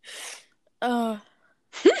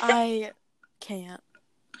 I can't.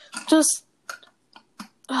 Just,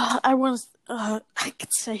 I want to, I could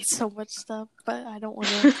say so much stuff, but I don't want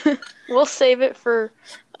to. We'll save it for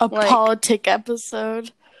a politic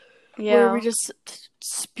episode. Yeah. Where we just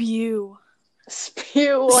spew.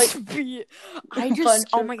 Oh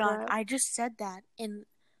my god, I just said that in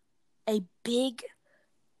a big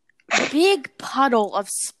puddle of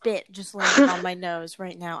spit just landed on my nose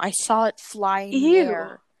right now. I saw it fly in the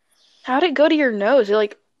air. How'd it go to your nose? You're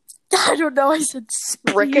like, I don't know. I said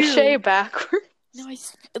spew. Ricochet backwards. No,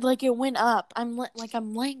 it went up. I'm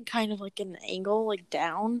laying kind of like an angle, like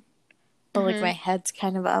down, but like my head's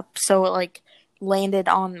kind of up, so it like landed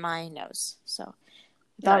on my nose. So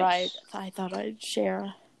I thought I'd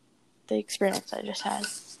share the experience I just had.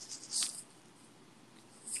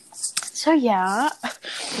 So yeah.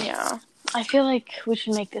 I feel like we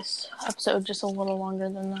should make this episode just a little longer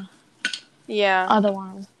than the other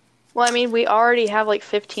one. Well, I mean, we already have like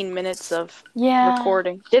 15 minutes of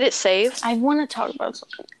recording. Did it save? I want to talk about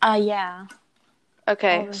something. Yeah.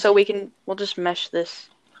 Okay, so we'll just mesh this.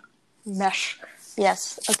 Mesh.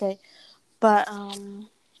 Yes. Okay. But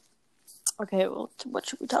okay. Well, what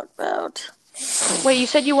should we talk about? Wait, you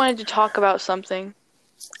said you wanted to talk about something.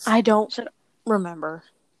 I don't So, remember.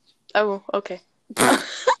 oh, okay.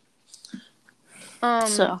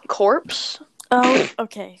 So, Corpse? oh,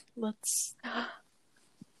 okay. Let's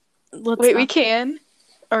Wait, we not. can?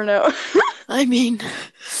 Or no? I mean,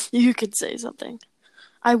 you could say something.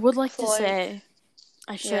 I would like So, to like, say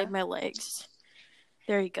I yeah. shaved my legs.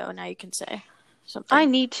 There you go. Now you can say I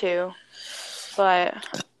something. need to, but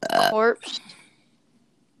Corpse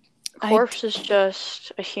I Corpse is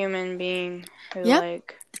just a human being who, yep.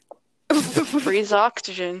 like, breathes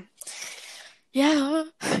oxygen. Yeah,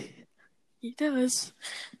 he does.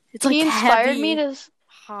 It's like He inspired me heavy, to.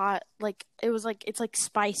 hot. Like it was like it's like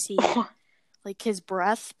spicy, like his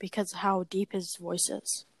breath because of how deep his voice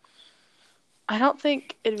is. I don't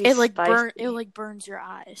think it'd be It like burn. It spicy. like burns your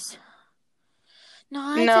eyes. No,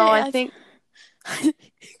 I'd No, say I think. it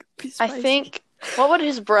could be I spicy. think. What would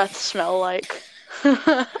his breath smell like?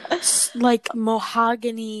 Like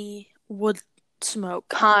mahogany wood smoke,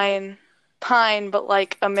 Pine. Pine, but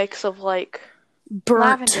like a mix of like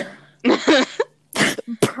burnt, lavender.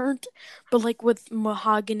 burnt, but like with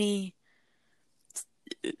mahogany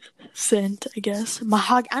scent, I guess.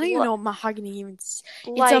 I don't even know what mahogany even. It's a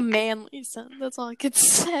Like manly scent. That's all I could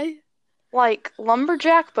say. like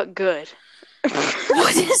lumberjack, but good.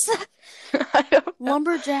 What is that? I don't know.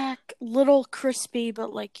 Lumberjack, little crispy,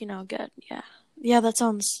 but like good. Yeah, yeah. That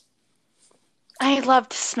sounds. I love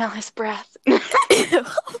to smell his breath.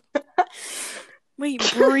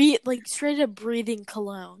 Wait, breathe like straight up breathing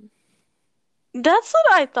cologne. That's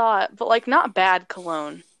what I thought, but like not bad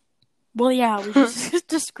cologne. Well, yeah, we just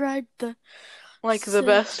described the Like the scent.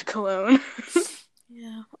 best cologne.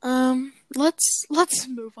 Yeah. Let's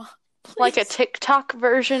move on, Like a please. TikTok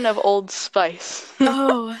version of Old Spice.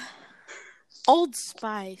 Oh, Old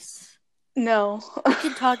Spice. No. We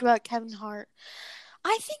can talk about Kevin Hart.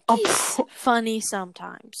 I think he's funny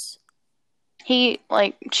sometimes. He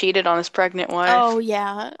like cheated on his pregnant wife. Oh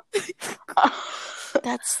yeah,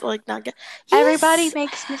 that's like not good. Everybody He's.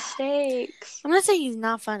 makes mistakes. I'm not saying he's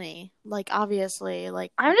not funny. Like obviously,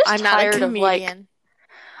 like I'm just I'm not a tired of like comedian.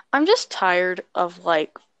 I'm just tired of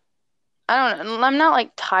like I don't know. I'm not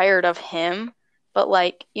like tired of him, but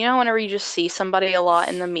like whenever you just see somebody a lot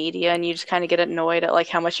in the media and you just kind of get annoyed at like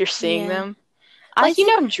how much you're seeing Yeah, them. I Like think.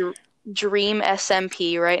 Dream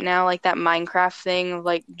SMP right now, like that Minecraft thing of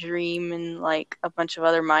like Dream and like a bunch of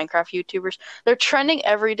other Minecraft YouTubers. They're trending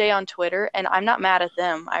every day on Twitter, and I'm not mad at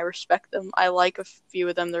them. I respect them. I like a few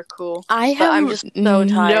of them. They're cool. I But I'm have just so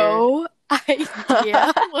tired. no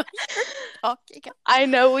idea what you're talking about. I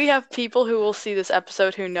know we have people who will see this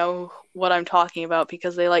episode who know what I'm talking about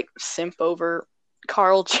because they like simp over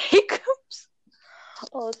Carl Jacobs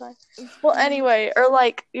all the time. Well, anyway, or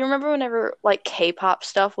like you remember whenever like K-pop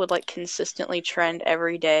stuff would like consistently trend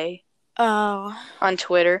every day Oh on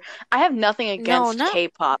Twitter? I have nothing no, against not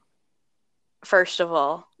K-pop, first of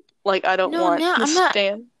all. Like I don't no, want no. the I'm not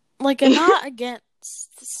stand. like I'm not against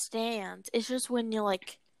the stands. It's just when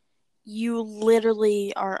you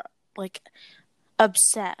literally are like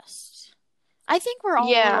obsessed. I think we're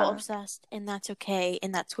all a little Yeah. obsessed, and that's okay,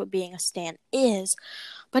 and that's what being a stan is.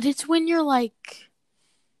 But it's when you're like,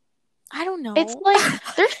 I don't It's know.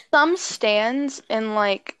 like there's some stands in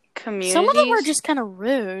like Some of them are communities. just kind of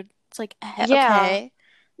rude. It's like, Yeah. okay,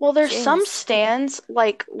 Well, there's some jeez. stands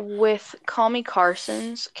like with Call Me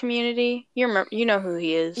Carson's community. You know who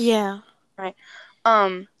he is, Yeah, right?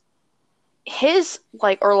 Um, his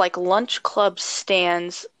like or like lunch club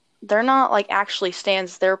stands, they're not like actually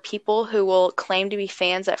stands. They're people who will claim to be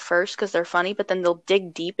fans at first because they're funny, but then they'll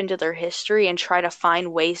dig deep into their history and try to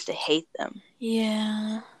find ways to hate them.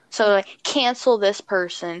 yeah. So like cancel this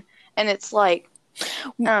person, and it's like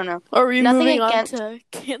I don't know. Are we Nothing moving on against to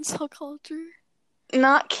cancel culture?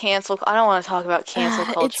 not cancel. I don't want to talk about cancel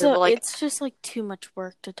culture, but like It's just like too much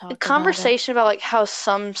work to a talk about it. conversation about like how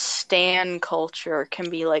some stan culture can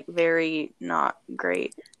be like very not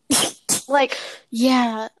great. Like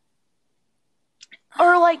Yeah,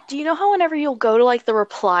 or like do you know how whenever you'll go to like the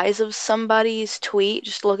replies of somebody's tweet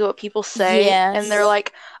just to look at what people say and they're yes.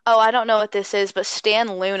 like, "Oh, I don't know what this is, but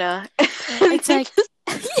Stan Luna." And It's they like just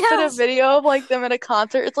put a yes, video of like them at a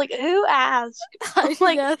concert. It's like, "Who asked?"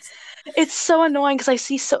 Like yes, it's so annoying because I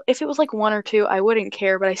see so if it was like one or two, I wouldn't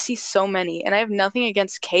care, but I see so many, and I have nothing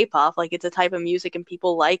against K-pop. Like it's a type of music and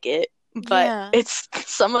people like it, but yeah. it's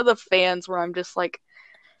some of the fans where I'm just like,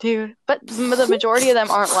 dude. But the majority of them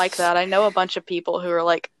aren't like that. I know a bunch of people who are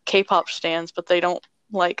like K-pop stans, but they don't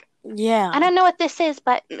like. I Yeah. don't know what this is,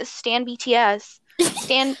 but stan BTS,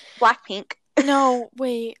 stan Blackpink. No,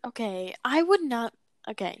 wait. Okay, I would not.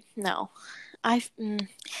 Okay, no. I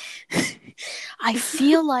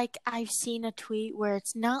feel like I've seen a tweet where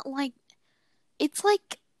it's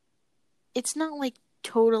like it's not like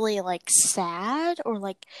totally like sad or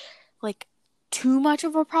like too much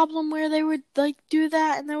of a problem where they would like do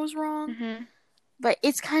that and that was wrong. Mm-hmm. But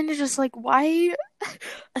it's kind of just like why,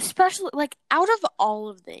 especially like out of all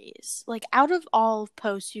of these, like out of all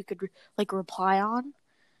posts you could like reply on,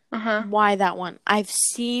 Uh-huh. why that one? I've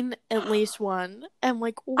seen at least one. And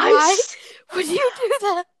like, I, why s- would you do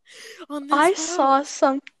that on this post?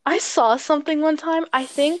 I saw something one time. I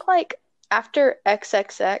think like after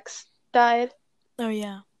XXX died, Oh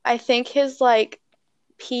yeah. I think his like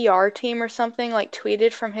PR team or something like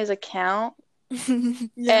tweeted from his account,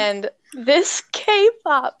 Yeah. and this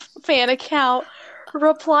K-pop fan account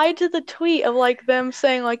replied to the tweet of like them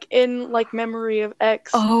saying like in like memory of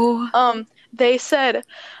X. Oh. They said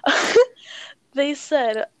they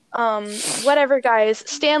said whatever guys,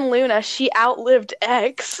 Stan Luna, she outlived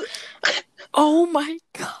X. Oh my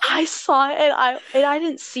god. I saw it and I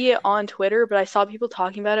didn't see it on Twitter, but I saw people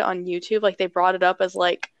talking about it on YouTube. Like they brought it up as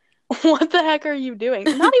like, what the heck are you doing?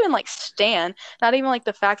 Not even like Stan, not even like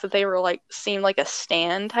the fact that they were like seemed like a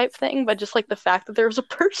Stan type thing, but just like the fact that there was a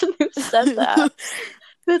person who said that.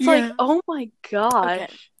 It's like, Yeah. oh my Okay.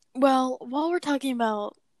 gosh. Well, while we're talking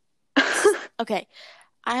about okay,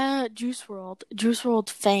 Juice World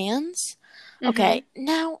fans. Mhm. Okay,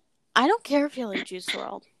 now I don't care if you like Juice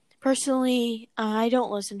World. Personally, I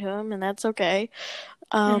don't listen to him, and that's okay.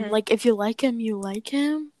 Mhm. Like if you like him, you like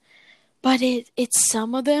him. But it's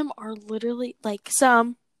some of them are literally like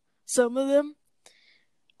some of them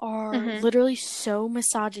are Mhm. literally so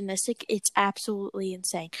misogynistic. It's absolutely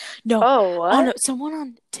insane. No, Oh, oh no, what? someone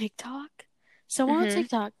on Mhm.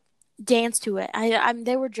 TikTok danced to it.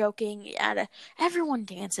 They were joking. Everyone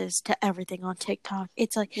dances to everything on TikTok.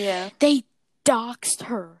 It's like Yeah. they doxed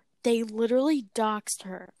her. They literally doxed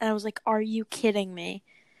her, and I was like, "Are you kidding me?"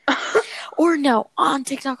 Or no, on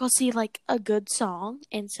TikTok I'll see like a good song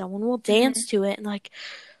and someone will dance Mhm. to it and like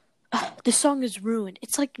the song is ruined.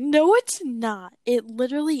 It's like no it's not. It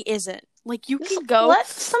literally isn't. Like Just let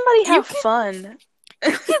somebody you have can fun.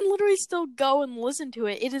 you can literally still go and listen to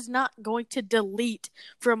it. It is not going to delete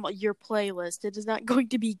from your playlist. It is not going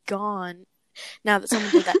to be gone now that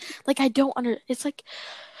someone did that. Like I don't it's like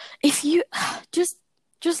if you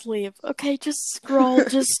just leave, okay? Just scroll,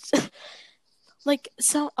 just like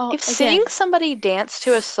so If seeing again, somebody dance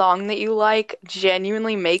to a song that you like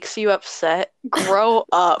genuinely makes you upset, grow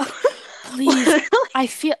up. please, Literally. I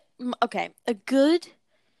feel okay.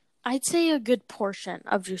 I'd say a good portion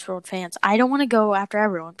of Juice World fans. I don't want to go after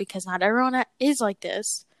everyone because not everyone is like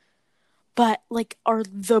this. But like, are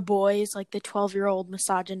the boys like the 12-year-old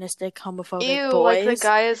misogynistic, homophobic Ew, like the boys?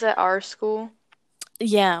 guys at our school.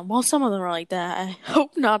 Yeah, well, some of them are like that. I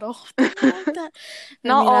hope not all of them are like that. I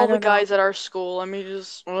Not mean, I all the don't know. guys at our school. I mean,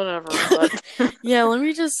 just whatever. But Yeah, let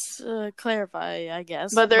me just clarify, I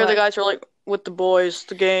guess. but they're the But guys who are like with the boys,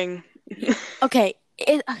 the gang. okay,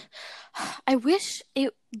 I wish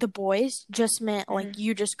the boys just meant Mhm. like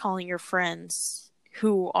you just calling your friends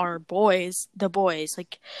who are boys the boys,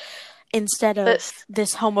 like instead But of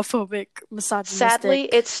this homophobic, sadly, misogynistic.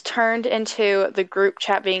 it's turned into the group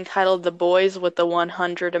chat being titled "The Boys with the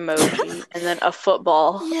 100 emoji" and then a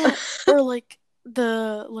football. Yeah, or like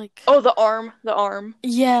the like Oh, the arm, the arm.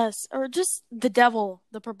 yes, or just the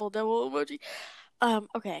purple devil emoji.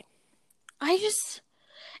 Okay. I just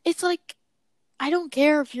it's like I don't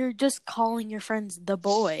care if you're just calling your friends the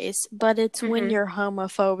boys, but it's when Hmm. you're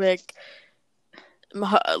homophobic,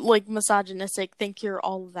 like misogynistic, think you're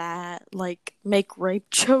all that, like make rape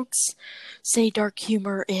jokes, say dark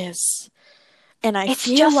humor is. And I It's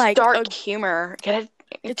feel just like dark humor.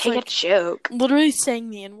 it's Take a like joke. literally saying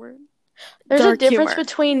the N word. There's a Dark difference humor.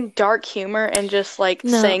 between dark humor and just like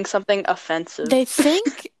No, saying something offensive. they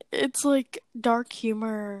think it's like dark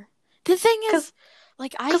humor. The thing is, Cause,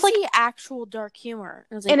 like, I cause like, see actual dark humor.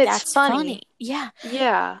 I was and like, it's that's funny. funny. Yeah.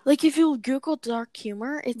 Yeah. Like, if you Google dark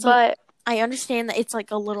humor, it's like, But I understand that it's like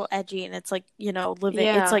a little edgy and it's like, living,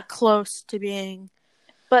 it's yeah. like close to being,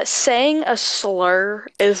 But saying a slur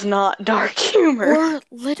is not dark humor. or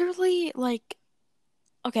literally, like,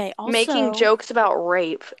 okay, Making also, jokes about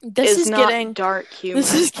rape this is is not getting, dark this humor.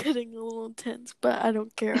 is getting a little intense, but I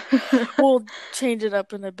don't care. We'll change it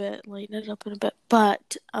up in a bit, lighten it up in a bit.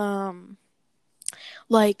 But,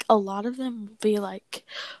 like a lot of them will be like,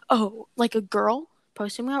 oh, like a girl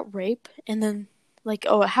posting about rape, and then like,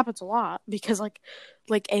 oh, it happens a lot because like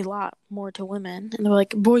a lot more to women, and they're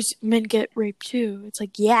like, men get raped too. It's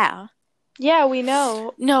like, yeah, Yeah, we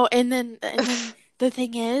know. no, and then the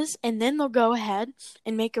thing is, and then they'll go ahead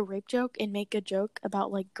and make a rape joke and make a joke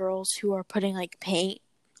about like girls who are putting like paint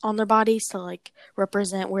on their bodies to like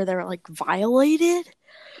represent where they're like violated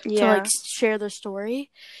to like Yeah. share their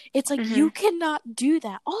story. It's like Hmm. you cannot do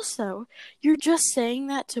that. Also, you're just saying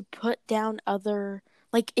that to put down other,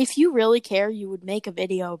 like if you really care, you would make a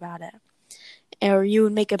video about it. Or you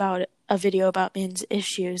would make about a video about men's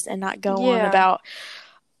issues and not go on Yeah. about,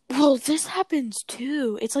 well, this happens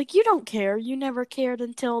too. It's like you don't care. You never cared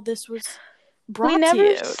until this was We brought to never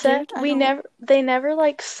you, said dude. I we don't never they never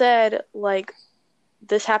like said like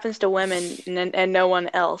this happens to women and no one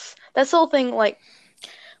else. That's the whole thing. Like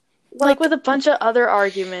like with a bunch of other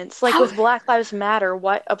arguments, like how. with Black Lives Matter,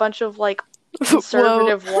 what a bunch of like Whoa.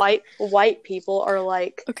 conservative white people are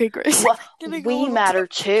like, Okay, Grace. well, Getting a we little matter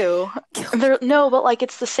too. too. They're no, but like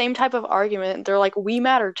it's the same type of argument. They're like, we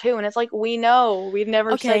matter too, and it's like we know. We've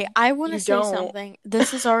never Okay, said I want to you say don't. something.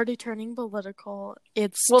 This is already turning political.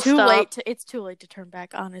 It's We'll too late stop. to turn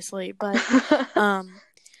back, honestly. But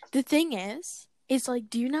the thing is like,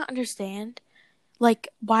 do you not understand? Like,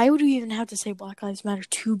 why would we even have to say Black Lives Matter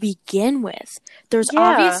to begin with? There's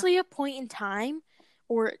Yeah. obviously a point in time,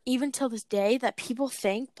 or even till this day, that people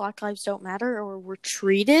think Black lives don't matter or were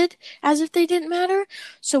treated as if they didn't matter.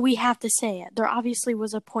 So we have to say it. There obviously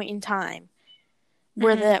was a point in time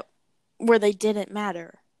where Mhm. that where they didn't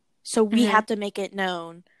matter. So we Mhm. have to make it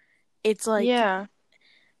known. It's Yeah.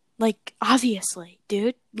 like obviously,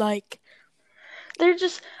 dude. Like They're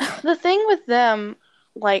just the thing with them,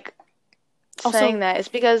 like saying also, that is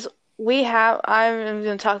because we have. I'm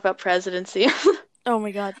going to talk about presidency. oh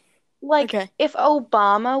my god. Like Okay. if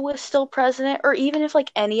Obama was still president, or even if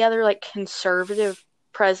like any other like conservative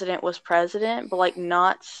president was president, but like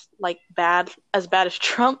not like bad as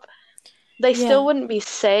Trump, they still Yeah. wouldn't be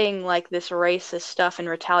saying like this racist stuff in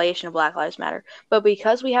retaliation of Black Lives Matter. But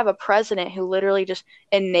because we have a president who literally just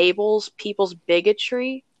enables people's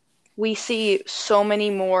bigotry, we see so many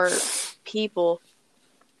more people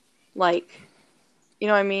like, you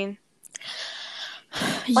know what I mean?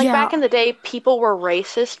 Like Yeah. back in the day, people were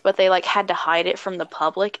racist, but they like had to hide it from the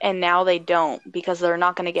public, and now they don't because they're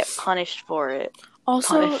not going to get punished for it.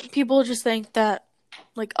 Also, Punished. people just think that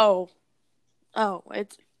like, oh,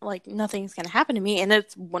 it's like nothing's gonna happen to me, and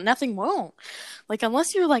it's well, nothing won't. Like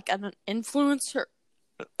unless you're like an influencer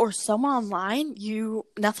or someone online, you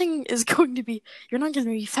nothing is going to be. You're not going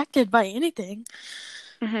to be affected by anything.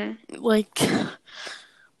 Hmm. Like,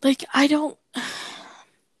 like I don't.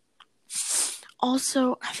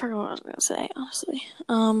 Also, I forgot what I was gonna say. Honestly,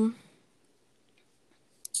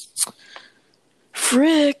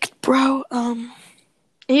 frick, bro.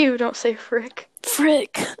 You don't say frick.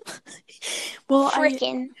 Frick. Well, I.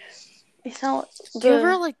 Frickin'. You sound Do you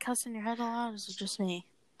ever the. like cuss in your head a lot? Or is it just me?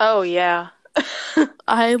 Oh yeah.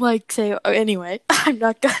 I like say anyway. I'm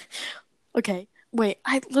not gonna. Okay, wait.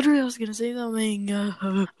 I literally was gonna say something.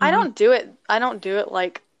 I don't do it. I don't do it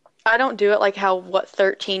like. I don't do it like how what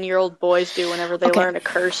 13-year-old boys do whenever they Okay, learn a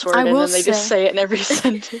curse I word and will then they just say. say it in every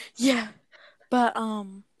sentence. Yeah, but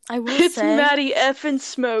I will It's say. Maddie effing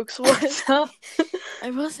smokes. What's up?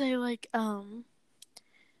 I will say like oh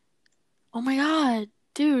my god,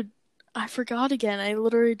 dude, I forgot again. I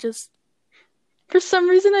literally just. For some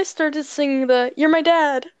reason, I started singing the "You're my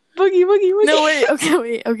dad." Boogie, boogie, No, boogie. wait. Okay,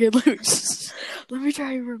 wait. Okay, let me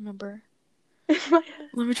try to remember. In my head.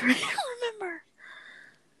 Let me try to remember.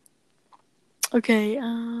 Okay,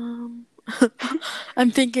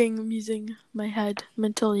 I'm thinking. I'm using my head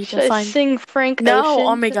mentally to Should I find. sing Frank No, oh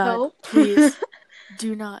Ocean my to god, help? please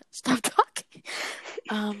do not stop talking.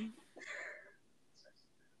 Um.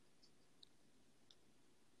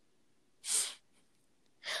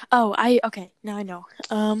 Oh, okay. Now I know.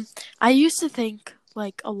 I used to think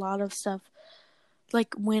like a lot of stuff,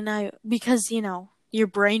 like when because you're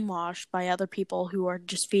brainwashed by other people who are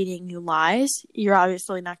just feeding you lies. You're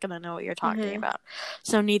obviously not gonna know what you're talking Hmm. about.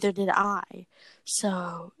 So neither did I.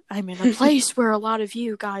 So I'm in a place where a lot of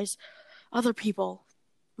you guys, other people,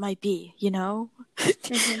 might be,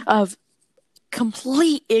 Hmm. of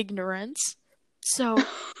complete ignorance. So,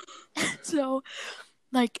 so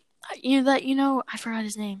like I forgot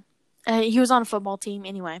his name. He was on a football team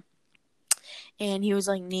anyway, and he was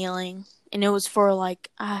like kneeling, and it was for like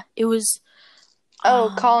it was Oh,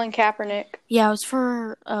 um Colin Kaepernick. yeah, it was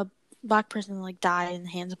for a black person that like died in the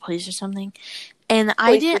hands of police or something. And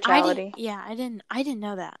Police brutality. I didn't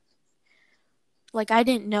know that. Like I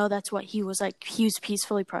didn't know that's what he was like. He was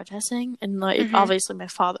peacefully protesting, and like Hmm. obviously my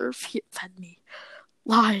father fed me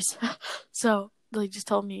lies, so like just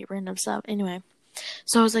told me random stuff. Anyway,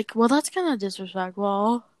 so I was like, well, that's kind of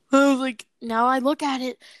disrespectful. I was like, now I look at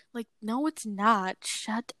it like, no, it's not.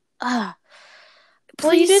 Shut up.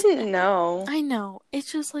 Well, you please, didn't know. I know.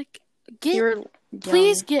 It's just like, You were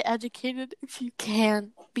please young. get educated if you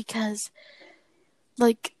can, because,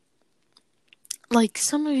 like,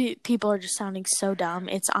 some of you people are just sounding so dumb.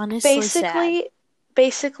 It's honestly sad.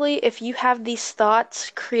 Basically, if you have these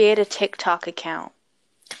thoughts, create a TikTok account.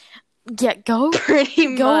 Yeah,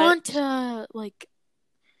 Pretty go much. on to, like,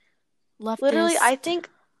 Literally, leftist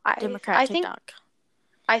Democrat I think TikTok.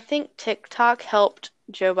 I think TikTok helped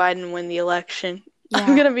Joe Biden win the election. I'm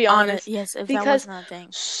Yeah, gonna be on it. honest, Yes, if that because wasn't a thing.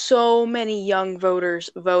 so many young voters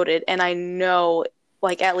voted, and I know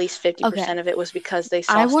like at least Okay, 50% of it was because they I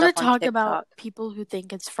saw want stuff to on talk about TikTok. people who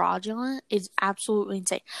think it's fraudulent. It's absolutely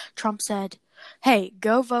insane. Trump said, "Hey,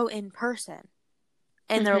 go vote in person."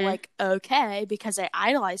 And they're Hmm. like, okay, because they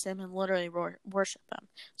idolize him and literally worship him.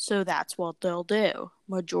 So that's what they'll do,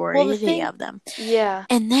 Well, majority of them. yeah.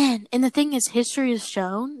 And the thing is, history has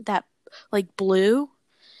shown that, like, blue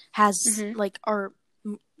has, Hmm. like, our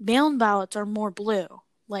mail-in ballots are more blue.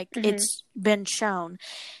 Like, Hmm. it's been shown.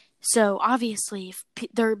 So obviously, if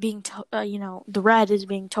they're being, the red is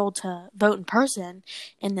being told to vote in person,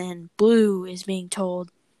 and then blue is being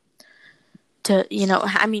told to,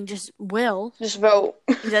 just will. Just vote.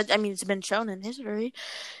 It's been shown in history.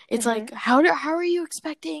 It's Hmm. like, how are you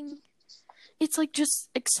expecting? It's like, just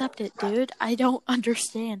accept it, dude. I don't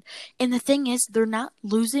understand. And the thing is, they're not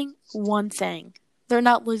losing one thing. They're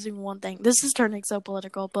not losing one thing. This is turning so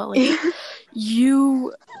political, but, like,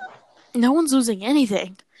 you, no one's losing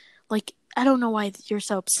anything. Like, I don't know why you're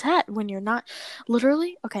so upset when you're not.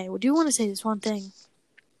 Literally, okay, well, do you want to say this one thing?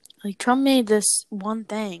 Like, Trump made this one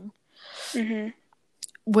thing Hmm.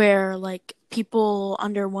 where, like, people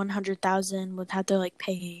under 100,000 would have to, like,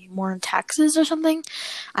 pay more in taxes or something.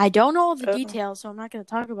 I don't know all the Oh. details, so I'm not going to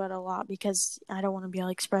talk about it a lot because I don't want to be,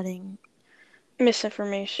 like, spreading.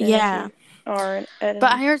 Misinformation if Yeah, you are at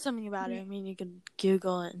but I an. heard something about it. I mean, you can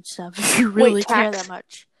Google it and stuff if you Wait, really care that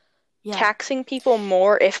much. Yeah, taxing people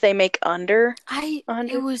more if they make under it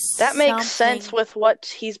 100? was That makes sense something. with what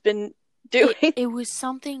he's been doing. It was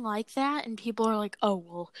something like that, and people are like, "Oh,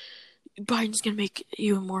 well, Biden's gonna make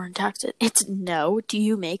you more in taxes." It's no. Do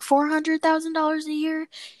you make $400,000 a year?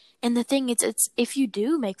 And the thing is, it's if you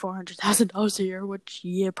do make $400,000 a year, which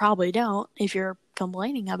you probably don't, if you're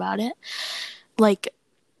complaining about it, like,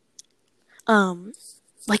 um,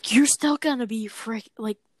 like, you're still gonna be freaking.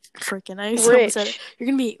 I almost said it. Rich. You're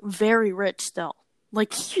gonna be very rich still.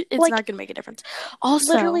 Like, it's Like, not gonna make a difference.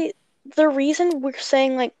 Also, literally, the reason we're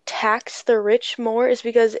saying, like, tax the rich more is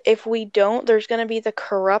because if we don't, there's going to be the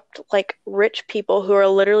corrupt, like, rich people who are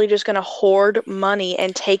literally just going to hoard money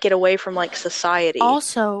and take it away from, like, society.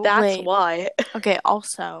 That's wait. why. Okay.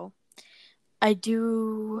 Also, I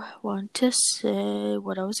do want to say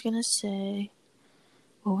what I was gonna say.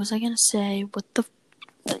 What was I gonna say? What the?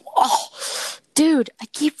 Oh, dude, I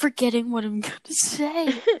keep forgetting what I'm gonna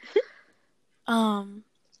say.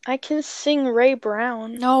 I can sing Ray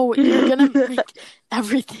Brown. No, you're gonna make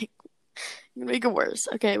everything. You're gonna make it worse.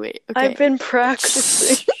 Okay, wait. I've Okay. been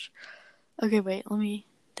practicing. Okay, wait. Let me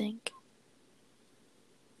think.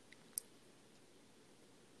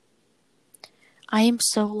 I am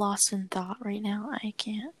so lost in thought right now. I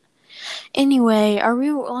can't. Anyway,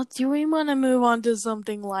 do we want to move on to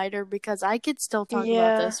something lighter? Because I could still talk about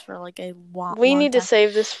Yeah. this for, like, a We long need to time.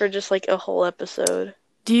 save this for just, like, a whole episode.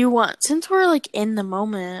 Do you want, since we're, like, in the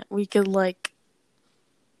moment, we could, like,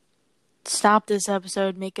 stop this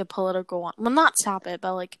episode, make a political one. Well, not stop it,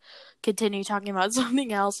 but, like, continue talking about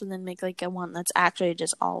something else and then make, like, a one that's actually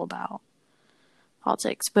just all about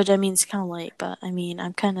politics. But I mean, it's kind of late, but I mean,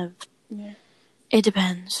 I'm kind of. Yeah. It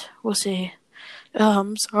depends. We'll see.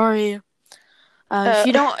 Sorry. If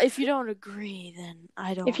you don't agree, then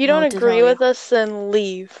I If don't you know don't what to agree tell you. with us, then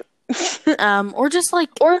leave. Or just, like,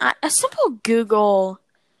 Or a simple Google. or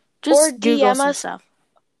Just Google DM some us stuff.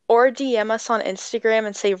 or DM us on Instagram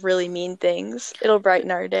and say really mean things. It'll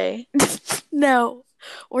brighten our day. No,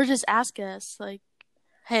 or just ask us, like,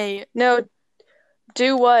 hey. No,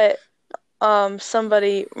 do what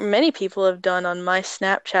many people have done on my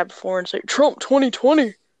Snapchat before and say Trump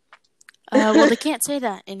 2020. Well, they can't say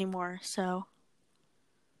that anymore. So.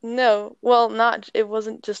 No, well, not it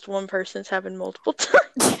wasn't just one person. It's happened multiple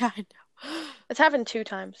times. Yeah, I know. It's happened 2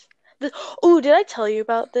 times. Oh, did I tell you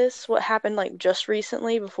about this? What happened like just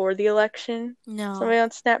recently before the election? No. Somebody on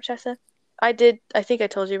Snapchat said. I did. I think I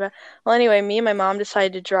told you about. Well, anyway, me and my mom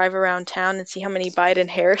decided to drive around town and see how many Biden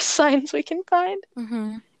Harris signs we can find.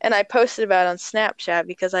 Mm-hmm. And I posted about it on Snapchat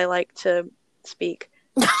because I like to speak.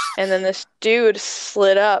 And then this dude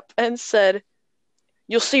slid up and said,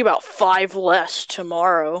 "You'll see about 5 less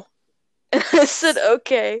tomorrow." And I said,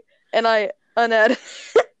 "Okay." And I unadded.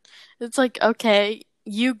 It's like, okay,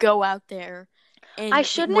 you go out there I and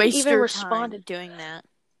shouldn't have waste even your time responded. doing that.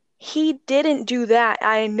 He didn't do that.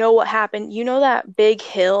 I know what happened. You know that big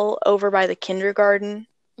hill over by the kindergarten?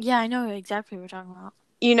 Yeah, I know exactly what you're talking about.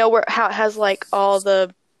 You know where how it has like all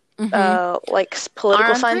the Mm-hmm. political I'm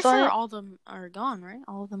pretty signs on sure it? all of them are gone, right?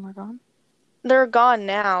 All of them are gone. They're gone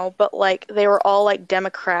now, but like they were all like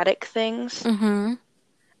democratic things. Mm-hmm.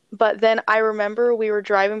 But then I remember we were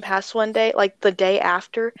driving past one day, like the day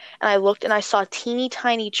after, and I looked and I saw teeny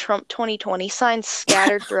tiny Trump 2020 signs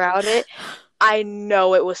scattered throughout it. I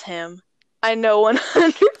know it was him. I know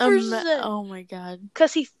 100%. Oh my God.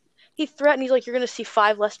 Because he threatened, he's like, you're going to see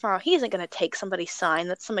five less tomorrow. He isn't going to take somebody's sign.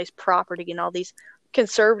 That's somebody's property, and all these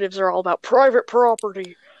conservatives are all about private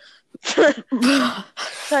property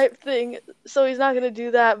type thing. So he's not going to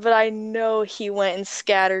do that, but I know he went and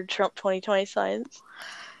scattered Trump 2020 signs.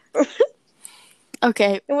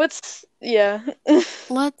 Okay, Yeah.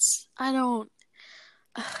 I don't,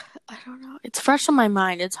 I don't know. It's fresh on my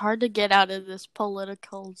mind. It's hard to get out of this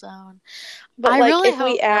political zone. But I like, really if we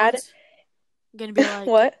hope no add one's gonna be like,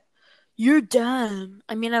 what? you're dumb.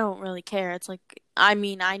 I mean, I don't really care. It's like, I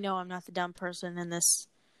mean, I know I'm not the dumb person in this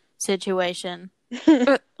situation.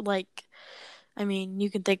 Like, I mean, you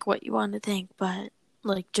can think what you want to think, but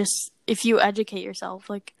like, just if you educate yourself,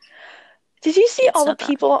 like, Did you see all it's the not that.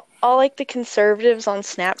 people, all like the conservatives on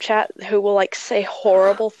Snapchat who will like say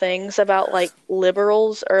horrible things about like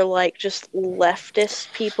liberals or like just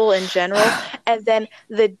leftist people in general, and then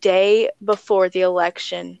the day before the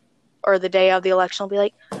election or the day of the election will be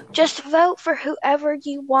like, just vote for whoever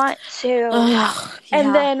you want to. And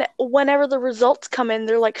Yeah. then whenever the results come in,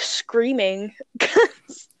 they're like screaming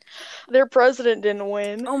because their president didn't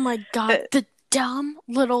win. Oh my God, the dumb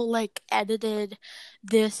little like edited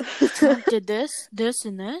this. Trump did this, this,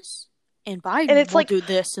 and this, and And Biden it's will like do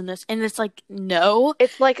this and this, and it's like no,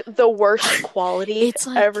 it's like the worst quality it's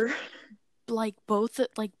ever. like both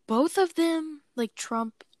of them like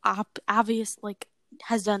Trump obvious like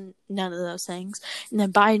has done none of those things, and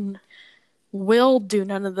then Biden will do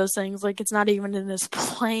none of those things. Like it's not even in his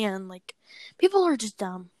plan. Like people are just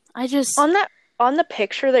dumb. I just On that on the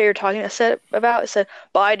picture that you're talking about, it said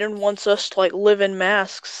Biden wants us to like live in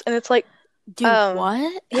masks, and it's like, do um,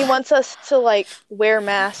 what? he wants us to like wear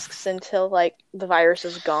masks until like the virus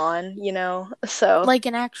is gone, you know? So Like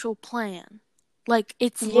an actual plan. Like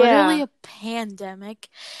it's literally yeah, a pandemic.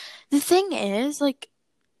 The thing is, like,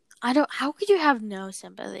 I don't. How could you have no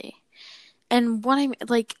sympathy? And what I mean,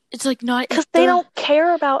 like, it's like not. because they They're. don't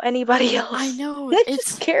care about anybody I else. know They just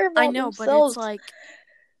it's. care I about know, but themselves.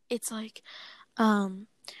 it's like, um,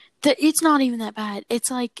 that it's not even that bad.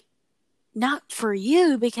 It's like not for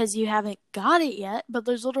you because you haven't got it yet. But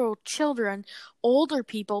there's little children, older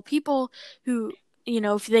people, people who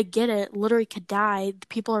if they get it, literally could die.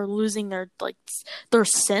 People are losing their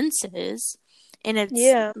senses, and it's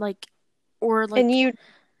Yeah, like, or and like you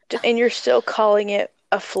and you're still calling it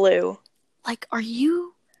a flu. are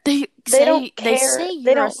you they They don't say care. They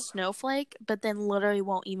you're a don't. snowflake, but then literally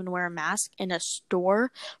won't even wear a mask in a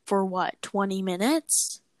store for what, 20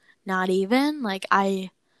 minutes? Not even.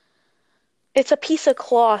 It's a piece of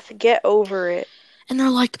cloth. Get over it. And they're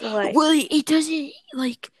like, Like, well, it doesn't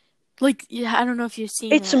yeah, I don't know if you've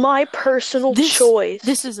seen it's it. my personal This choice.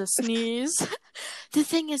 this is a sneeze. The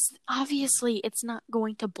thing is, obviously it's not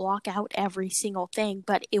going to block out every single thing,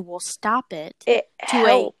 but it will stop it It it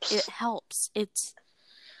helps. helps. It's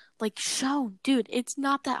like shown, dude, it's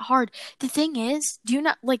not that hard. The thing is, do you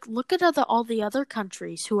not like look at all the other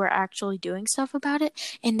countries who are actually doing stuff about it,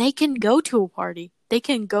 and they can go to a party. They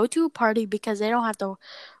can go to a party because they don't have to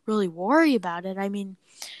really worry about it. I mean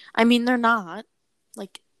they're not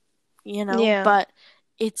like, Yeah. but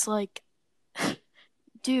it's like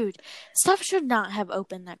dude, stuff should not have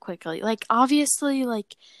opened that quickly. Like obviously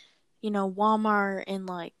like, Walmart and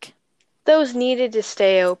Those needed to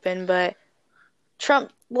stay open, but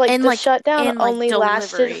Trump, like, the shutdown only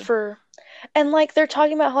lasted delivery. for. And, like, they're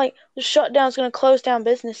talking about how, like, the shutdown's going to close down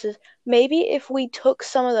businesses. Maybe if we took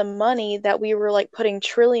some of the money that we were, like, putting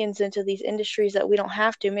trillions into these industries that we don't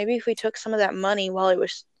have to, maybe if we took some of that money while it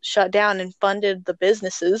was shut down and funded the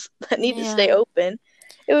businesses that need to stay Yeah. open,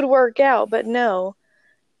 it would work out. But no.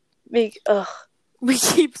 Ugh. We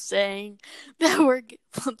keep saying that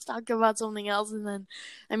let's talk about something else, and then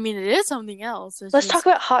I mean it is something else. It's Let's talk just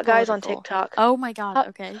about hot guys on political. TikTok. Oh my god, Hot...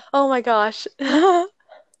 okay. Oh my gosh.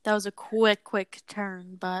 That was a quick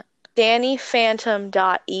turn, but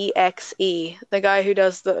DannyPhantom.exe, the guy who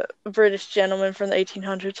does the British gentleman from the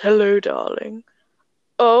 1800s. Hello, darling.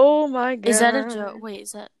 Oh my is that a joke?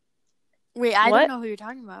 god. Wait, I don't What? know who you're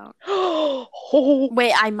talking about. Oh,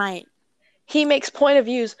 Wait, I might. he makes point of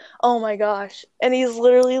views. Oh my gosh. And he's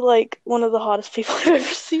literally like one of the hottest people I've ever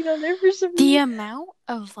seen on there for some The reason. amount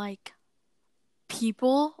of like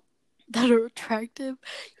people that are attractive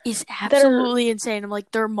is That are absolutely insane. I'm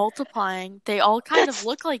like, they're multiplying. They all kind of that's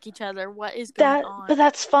look like each other. What is going that but on?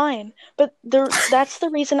 that's fine. But that's the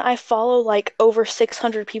reason I follow like over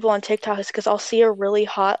 600 people on TikTok is because I'll see a really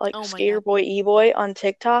hot like Oh my skater god. boy e-boy on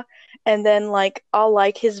TikTok and then like I'll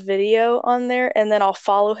like his video on there and then I'll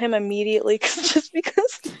follow him immediately just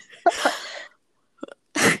because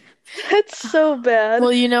it's so bad.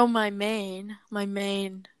 Well, you know my main Yeah.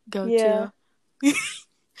 go-to.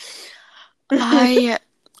 I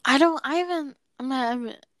I don't I haven't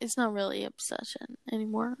it's not really obsession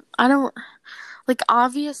anymore. I don't like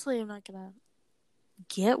obviously I'm not gonna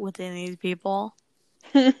get with any of these people.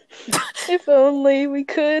 If only we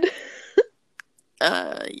could.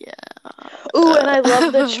 Yeah. Ooh, and I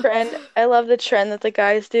love the trend. I love the trend that the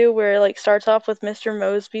guys do where it like starts off with Mr.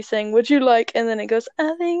 Mosby saying, "Would you like?" and then it goes,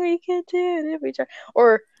 "I think we could do it if we try."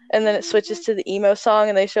 Or and then it switches to the emo song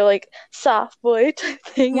and they show like soft boy type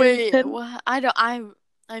thing and Wait, then what? I might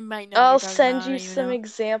know what you're I'll talking send about. I you don't even some know.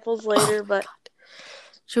 examples Oh later, my but god.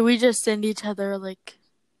 Should we just send each other like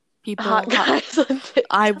hot people guys on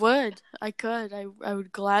I TikTok. would. I could. I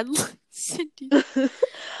would gladly send you.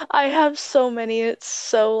 I have so many. It's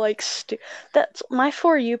so like that's my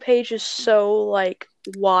For You page is so like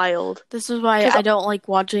wild. This is why Cause I don't like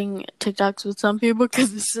watching TikToks with some people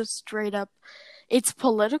because it's just straight up. It's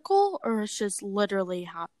political or it's just literally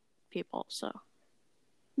hot people. So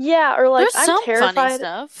yeah, or like there's I'm some funny terrified.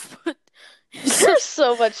 stuff, but it's There's just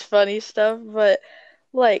so much funny stuff, but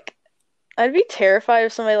like I'd be terrified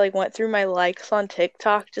if somebody like went through my likes on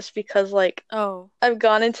TikTok just because like oh I've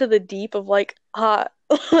gone into the deep of like hot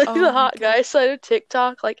like oh the my hot god. guy side of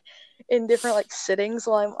TikTok like in different like sittings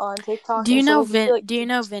while I'm on TikTok Do you and so know it'll just be like Do you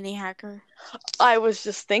know Vinny Hacker? I was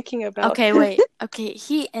just thinking about Okay, him. wait. Okay,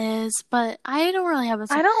 he is, but I don't really have a.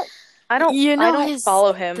 I don't You I know don't his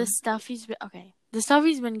follow the him. stuff he's been okay. The stuff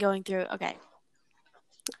he's been going through. Okay,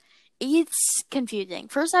 it's confusing.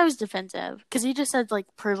 First, I was defensive because he just said like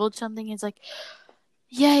privilege something. He's like,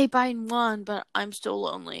 "Yay, Biden won, but I'm still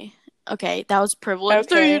lonely." Okay, that was privilege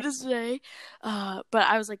for you Okay. to say. But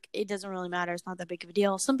I was like, it doesn't really matter. It's not that big of a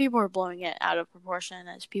deal. Some people are blowing it out of proportion,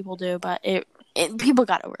 as people do, but people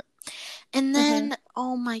got over it. And Mhm. then,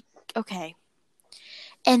 oh my, okay.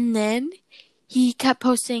 And then he kept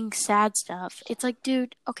posting sad stuff. It's like,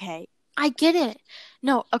 dude, okay, I get it.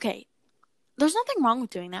 No, okay, there's nothing wrong with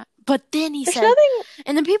doing that. But then he There's said, nothing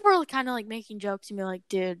and then people are kind of like making jokes and be like,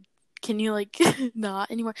 dude, can you like not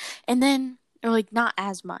anymore? And then, or like not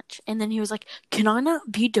as much. And then he was like, can I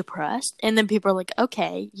not be depressed? And then people are like,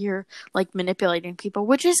 okay, you're like manipulating people,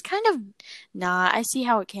 which is kind of not. I see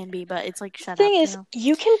how it can be, but it's like, shut thing up, you is know?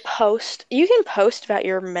 you can post about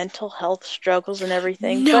your mental health struggles and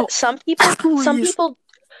everything, No, but please.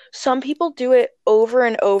 some people do it over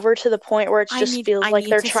and over to the point where it just feels I like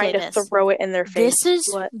need they're to say trying to this. throw it in their face.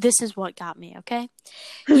 What? This is what got me, okay?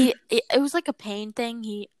 It was like a pain thing,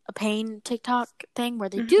 a pain TikTok thing where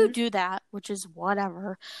they Hmm. do that, which is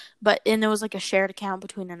whatever. But and it was like a shared account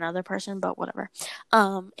between another person, but whatever.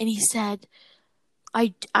 And he said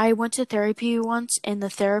I went to therapy once and the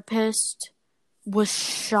therapist was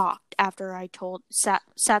shocked after I told sat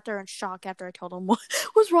there in shock after I told him what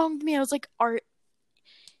was wrong with me. I was like, "Are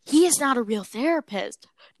he is not a real therapist.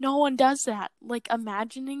 No one does that." Like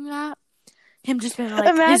imagining that him just being like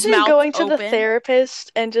his Imagine mouth going to the open,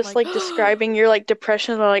 therapist and just like like describing your like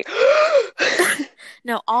depression and they're like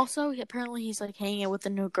no. Also, apparently he's like hanging out with a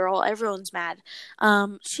new girl. Everyone's mad.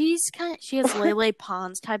 She has Lele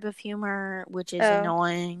Pons type of humor, which is oh,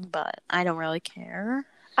 annoying, but I don't really care.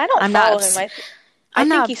 I don't I'm not. follow him. I I'm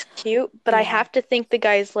think not. he's cute, but I Yeah, have to think the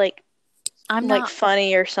guy's I'm like not.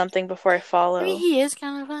 funny or something before I I mean, follow. he is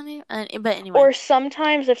kind of funny, but anyway, Or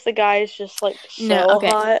sometimes if the guy is just like no. so Okay,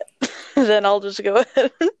 hot, then I'll just go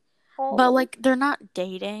ahead and but follow. like they're not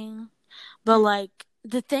dating. But like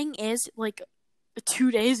the thing is, like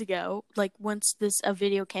 2 days ago, like once this a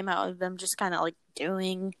video came out of them just kind of like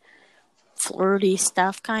doing flirty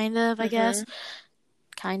stuff, kind of, I guess, Hmm.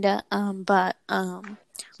 kind of.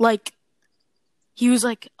 Like he was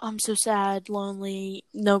like, "I'm so sad, lonely,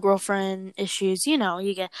 no girlfriend issues." You know,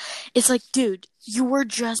 you get. It's like, dude, you were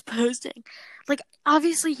just posting. Like,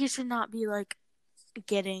 obviously, he should not be like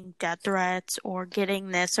getting death threats or getting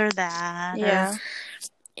this or that or. Yeah.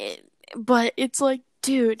 But it's like,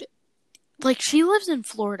 dude, like she lives in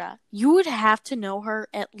Florida. You would have to know her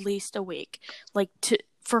at least a week, like to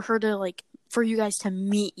for her to like for you guys to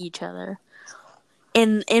meet each other.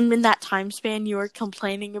 in that time span, you were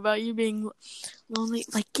complaining about you being lonely.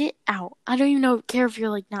 Like, get out. I don't even care if you're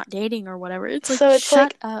like not dating or whatever. It's like, So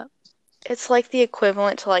shut up. it's like the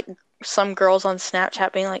equivalent to like some girls on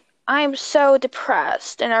Snapchat being like, I'm so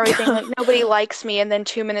depressed and everything, like nobody likes me, and then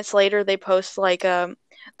 2 minutes later they post like thought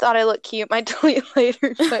I look cute, might delete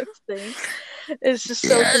later type thing. It's just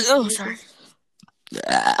so Oh, sorry.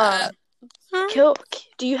 confusing. Um, Kill,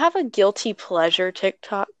 do you have a guilty pleasure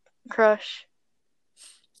TikTok crush?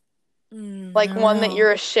 Like one that No.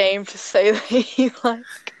 you're ashamed to say that you like?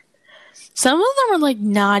 Some of them are like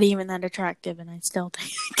not even that attractive, and I still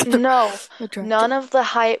think they're No, attractive. none of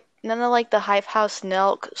like the Hype House,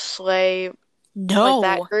 Nelk, Slay, like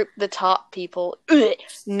that No. group, the top people. Ugh,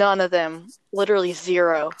 none of them. Literally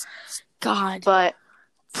zero. God. But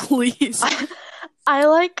Please. I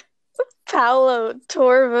like Paolo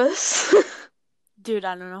Torvis. Dude,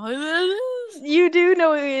 I don't know who that is. You do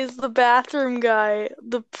know he is the bathroom guy,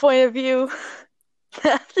 the point of view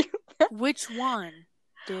bathroom. Which one?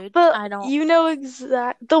 Dude, But I don't. you know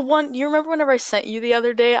the one. You remember whenever I sent you the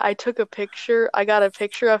other day? I took a picture. I got a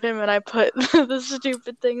picture of him, and I put the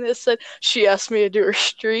stupid thing that said she asked me to do her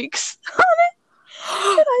streaks on it.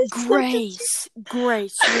 And I sent it to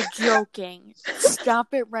Grace, you're joking.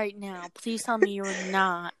 Stop it right now. Please tell me you're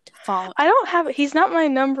not following. I don't have. He's not my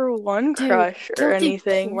number one Dude, crush or guilty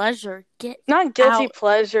anything. pleasure. Get Not guilty out.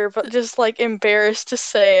 pleasure, but just like embarrassed to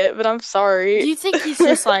say it. But I'm sorry. Do you think he's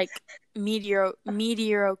just like oh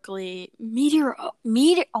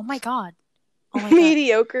my god. Oh my god.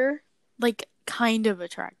 Mediocre. Like kind of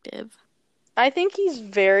attractive. I think he's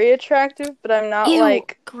very attractive, but I'm not Ew,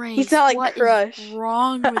 like Grace, he's not like what crush. is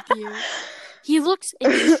wrong with you? He looks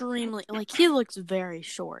extremely like he looks very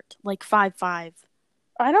short, like 5'5".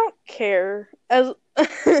 I don't care. As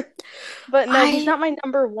but no, he's not my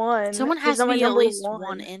number one. Someone He's has not to my be at number least one.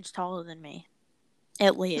 1 inch taller than me.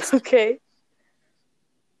 At least. Okay.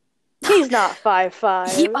 He's not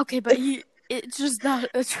 5'5". Okay, but it's just not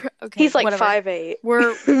okay. He's like whatever. 5'8".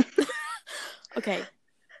 We're okay.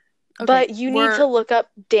 But you need to look up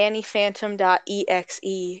DannyPhantom.exe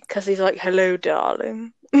because he's like, hello,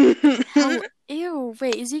 darling. Ew,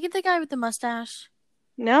 wait, is he the guy with the mustache?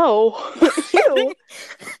 No. Ew.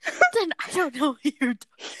 Then I don't know who you're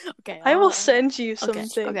okay. I will send you some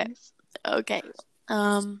things. Okay.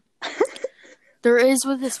 There is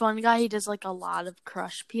with this one guy, he does like a lot of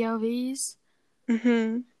crush POVs.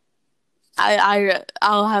 Mm-hmm.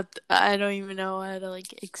 I don't even know how to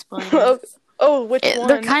like explain it. Oh, which one?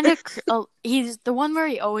 They're kind of. He's the one where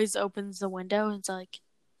he always opens the window and it's like,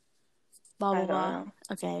 blah blah blah.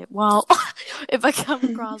 Okay, well, if I come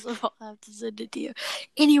across it, I'll have to send it to you.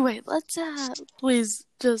 Anyway, let's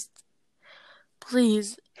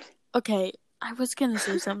please. Okay, I was gonna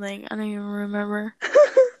say something. I don't even remember.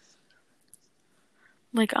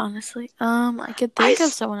 Like honestly, I could think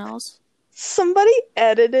of someone else. Somebody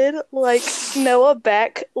edited like Noah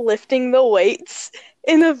Beck lifting the weights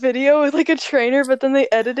in a video with like a trainer, but then they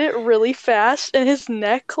edit it really fast and his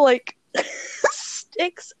neck like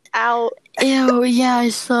sticks out. Ew, yeah, I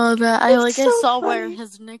saw that. I saw funny. where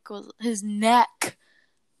his neck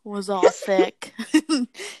was all thick.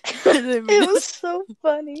 It was so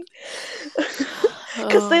funny.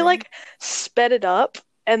 Because they like sped it up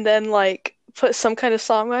and then like put some kind of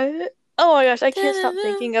song on it. Oh my gosh, I can't stop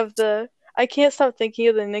thinking of the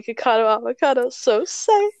Nikocado avocado. So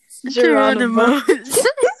say Geronimo.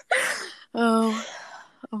 Oh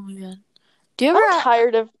my god. Do you ever? I'm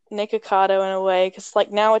tired of Nikocado in a way because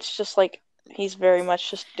like now it's just like he's very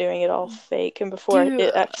much just doing it all fake, and before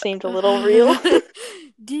it seemed a little real.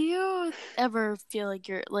 Do you ever feel like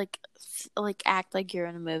you're like act like you're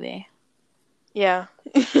in a movie? Yeah.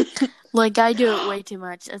 Like I do it way too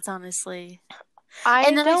much. It's honestly.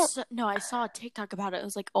 I saw a TikTok about it. It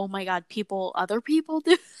was like, oh my god, other people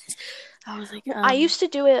do it. I was like, I used to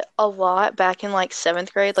do it a lot back in like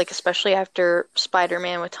 7th grade, like especially after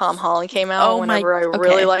Spider-Man with Tom Holland came out. Whenever I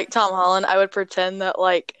really liked Tom Holland, I would pretend that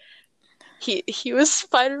like he was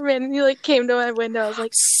Spider-Man and he like came to my window. I was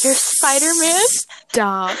like, "You're Spider-Man."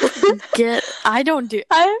 Stop.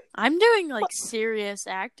 I'm doing like serious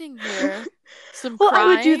acting here. Some crying. I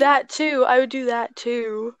would do that too.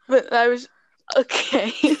 But I was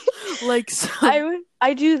okay. Like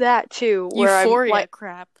I do that too. Where Euphoria I'm like,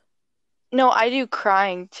 crap. No, I do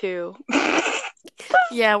crying too.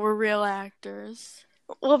 Yeah, we're real actors.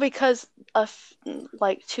 Well, because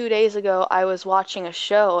like 2 days ago, I was watching a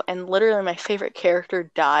show and literally my favorite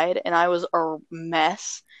character died and I was a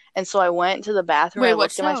mess. And so I went into the bathroom and I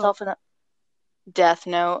looked at myself in a Death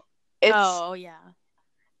Note. Oh, yeah.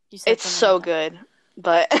 It's so good.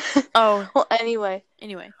 But well, anyway.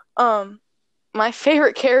 my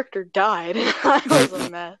favorite character died, and I was a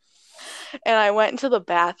mess. And I went into the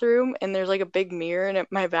bathroom, and there's like a big mirror in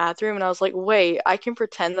my bathroom, and I was like, wait, I can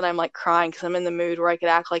pretend that I'm like crying because I'm in the mood where I could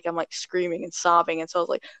act like I'm like screaming and sobbing. And so I was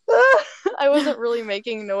like, ah! I wasn't really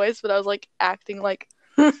making noise, but I was like acting like.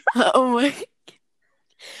 Oh my.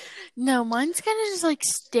 No, mine's kind of just like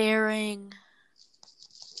staring,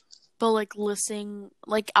 but like listening.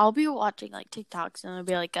 Like I'll be watching like TikToks and it'll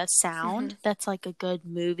be like a sound that's like a good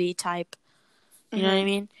movie type. You know what I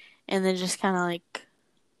mean? And then just kind of like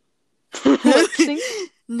Lip sync.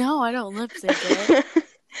 No, I don't lip sync it.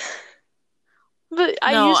 But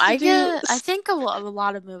I No, used to do. I think a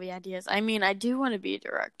lot of movie ideas. I mean, I do want to be a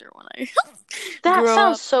director when I That grow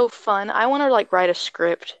sounds up. so fun. I want to like write a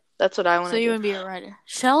script. That's what I want So to you do. want to be a writer?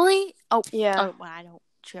 Shelly? Oh, Yeah. well, I don't.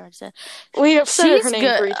 She already said. We have said She's her name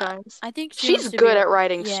good. 3 times. I think she She's wants to be good at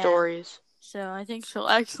writing yeah. stories. So I think she'll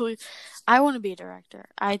actually. I want to be a director.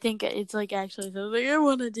 I think it's like actually something I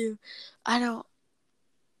want to do. I don't.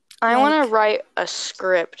 I Like, want to write a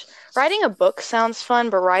script. Writing a book sounds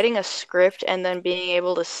fun, but writing a script and then being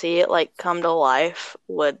able to see it like come to life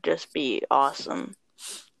would just be awesome.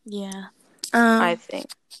 Yeah. I think.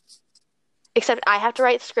 Except I have to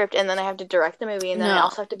write the script and then I have to direct the movie and then I No.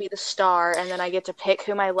 also have to be the star and then I get to pick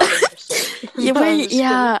who my love interest is. Yeah, No, I'm but just kidding.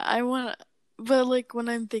 I want. But like when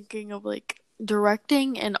I'm thinking of like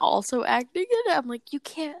directing and also acting it, I'm like, you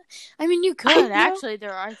can't. I mean, you I could know, actually.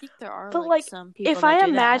 I think there are but like like some people that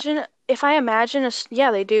do that. if I imagine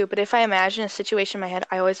yeah, they do, but if I imagine a situation in my head,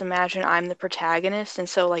 I always imagine I'm the protagonist and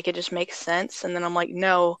so like it just makes sense and then I'm like,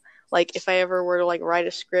 no, like if I ever were to like write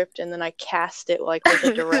a script and then I cast it like with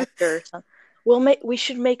a director or something, we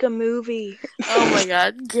should make a movie. Oh my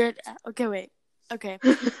god. Get okay, wait. Okay.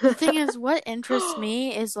 The thing is what interests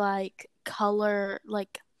me is like color.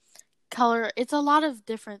 It's a lot of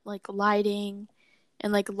different like lighting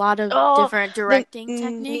and like a lot of Oh, different the directing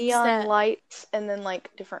techniques neon that lights and then like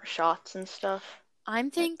different shots and stuff.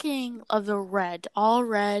 I'm thinking of the red. All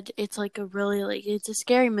red. It's like a really like it's a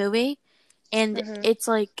scary movie and Mm-hmm. it's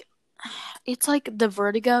like the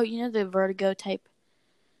Vertigo, you know the Vertigo type.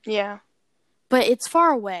 Yeah. But it's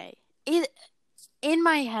far away. It in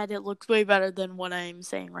my head it looks way better than what I'm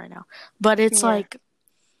saying right now. But it's Yeah. like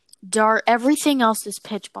dark. Everything else is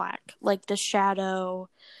pitch black. Like the shadow,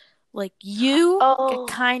 like you Oh.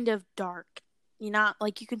 kind of dark. You're not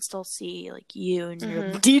like you can still see like you and your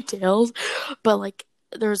Mm-hmm. details, but like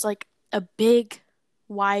there's like a big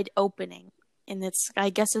wide opening and it's I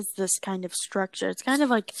guess it's this kind of structure. It's kind of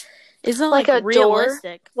like it's not Like like a door,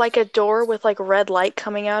 realistic. like a door with like red light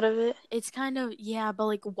coming out of it. It's kind of yeah, but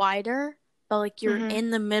like wider, but like you're Mm-hmm. in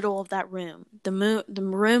the middle of that room. The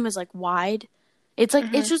room is like wide. It's like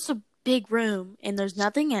Mm-hmm. it's just a big room and there's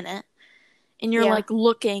nothing in it. And you're Yeah. like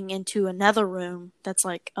looking into another room that's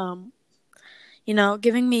like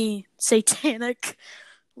giving me satanic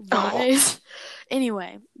Oh. vibes.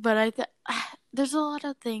 Anyway, but there's a lot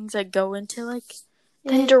of things that go into like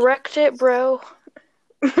And it. direct it, bro.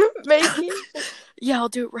 Make it. Yeah, I'll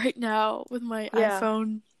do it right now with my Yeah.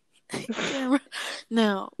 iPhone camera.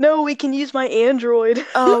 No. No, we can use my Android.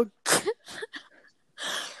 Oh.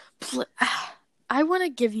 I want to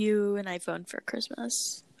give you an iPhone for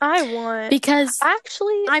Christmas I want. because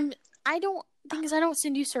Actually, I don't things I don't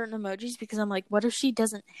send you certain emojis because I'm like, what if she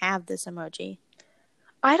doesn't have this emoji?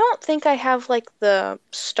 I don't think I have like the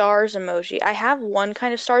stars emoji. I have one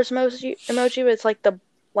kind of stars emoji, but it's like the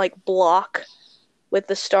like block with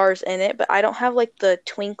the stars in it, but I don't have like the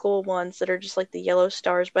twinkle ones that are just like the yellow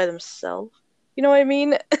stars by themselves. You know what I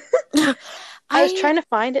mean? I was trying to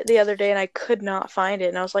find it the other day and I could not find it,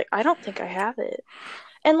 and I was like, I don't think I have it.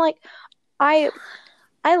 And like I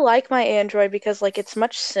I like my Android because like it's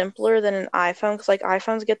much simpler than an iPhone because like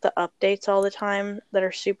iPhones get the updates all the time that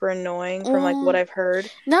are super annoying from like what I've heard.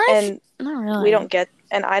 Not And not we really. don't get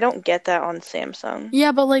and I don't get that on Samsung.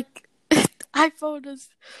 Yeah, but like iPhone is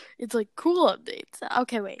it's like cool updates.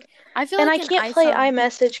 Okay, wait. I feel And like I an can't play iPhone.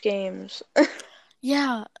 iMessage games.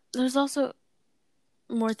 Yeah, there's also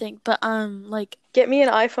more things, but like Get me an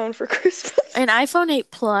iPhone for Christmas. an iPhone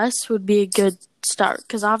 8 Plus would be a good start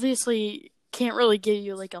because obviously can't really give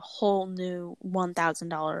you like a whole new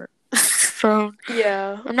 $1,000 phone.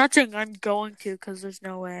 Yeah. I'm not saying I'm going to because there's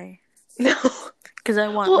no way. No. Because I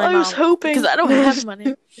want Well, my I was mom. hoping. Because I don't have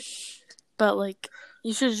money. But like,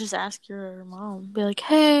 you should just ask your mom. Be like,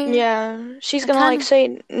 hey. Yeah. She's I gonna kind like of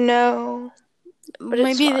say no, but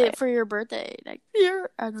it's maybe fine. for your birthday next year.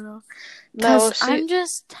 I don't know. No, Because see, I'm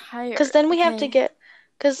just tired. because then we have to Okay. get.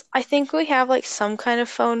 Because I think we have like some kind of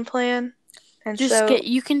phone plan, and so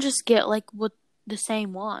You can just get like what the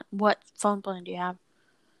same one. What phone plan do you have?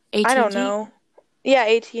 I don't AT&T? know. Yeah,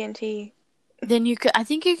 AT&T. then I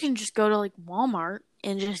think you can just go to like Walmart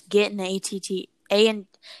and just get an AT&T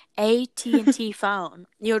phone.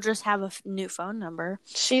 You'll just have a new phone number.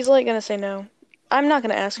 She's like gonna say no. I'm not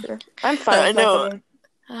gonna ask her. I'm fine I with my know. phone.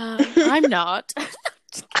 I'm not.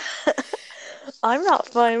 I'm not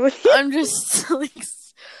fine with you. I'm just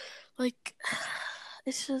like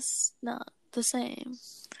it's just not the same.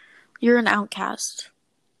 You're an outcast.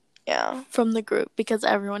 Yeah. From the group because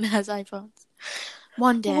everyone has iPhones.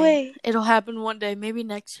 One day. Wait. It'll happen one day. Maybe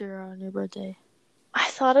next year on your birthday. I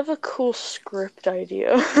thought of a cool script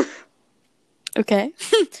idea. Okay.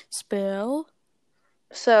 Spill.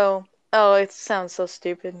 So, it sounds so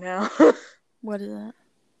stupid now. What is that?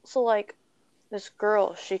 So, like, this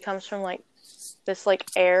girl, she comes from, like, this, like,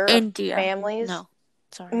 heir of India. families. No.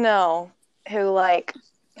 Sorry. No. Who, like,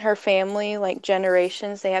 her family, like,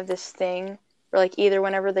 generations, they have this thing where, like, either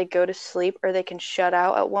whenever they go to sleep or they can shut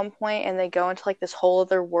out at one point and they go into, like, this whole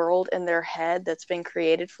other world in their head that's been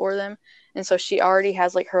created for them. And so she already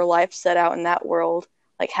has, like, her life set out in that world,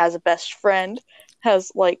 like, has a best friend,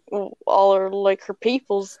 has, like, all her, like, her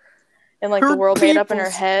peoples and, like, the world made up in her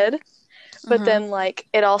head. But then, like,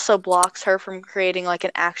 it also blocks her from creating, like,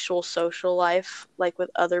 an actual social life, like, with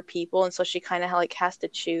other people. And so she kind of, like, has to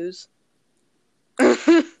choose.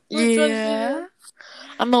 Yeah.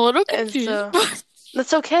 I'm a little confused. And so,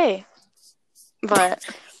 that's okay. But.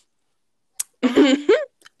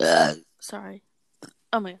 Sorry.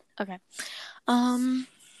 Oh my god. Okay.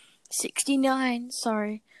 69.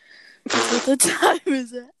 Sorry. That's what the time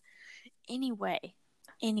is at. Anyway.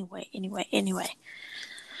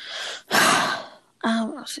 I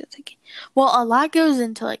was thinking. Well, a lot goes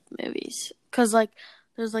into like movies because like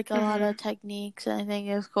there's like a lot of techniques, and I think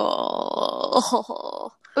it's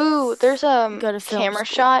cool. Ooh, there's Go to film camera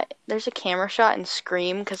school. shot. There's a camera shot in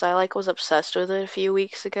Scream because I like was obsessed with it a few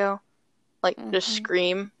weeks ago. Like just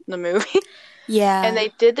Scream the movie. Yeah. And they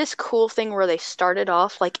did this cool thing where they started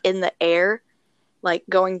off like in the air, like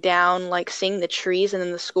going down, like seeing the trees and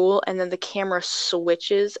then the school, and then the camera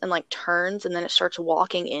switches and like turns and then it starts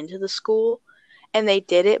walking into the school. And they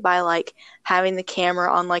did it by like having the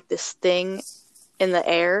camera on like this thing in the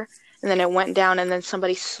air, and then it went down and then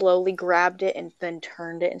somebody slowly grabbed it and then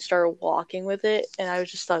turned it and started walking with it, and I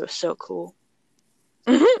just thought it was so cool.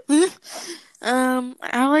 I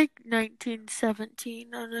like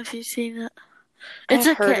 1917. I don't know if you've seen it. It's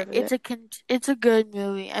I've heard of it. It's a good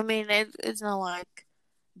movie. I mean, it's not like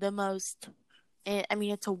the most. I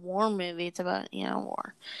mean, it's a war movie. It's about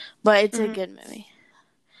war, but it's a good movie.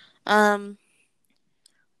 I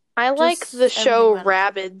like the show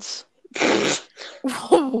Rabbids.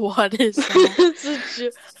 What is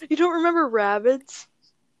that? You don't remember Rabbids?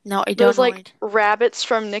 No, I don't. Those like rabbits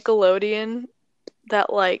from Nickelodeon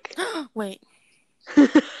that like. Wait.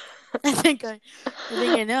 I think I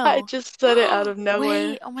know. I just said it out of nowhere.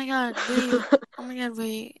 Wait, oh my god,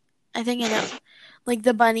 wait. I think I know. Like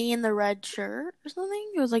the bunny in the red shirt or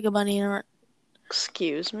something? It was like a bunny in a red...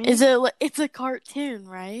 Excuse me? It's a cartoon,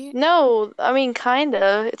 right? No, I mean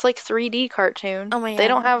kinda. It's like 3D cartoon. Oh my god. They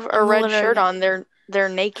don't have a red shirt on, they're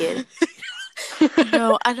naked.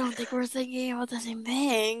 No, I don't think we're thinking about the same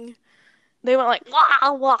thing. They went like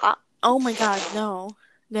wah wah. Oh my god, no.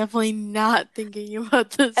 Definitely not thinking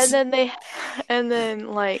about this. And then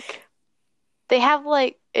like they have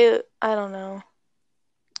like it, I don't know.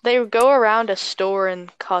 They go around a store and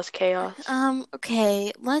cause chaos.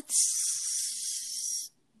 Okay,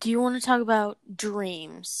 do you want to talk about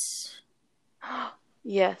dreams?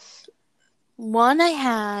 Yes. One I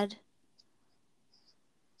had.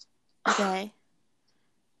 Okay.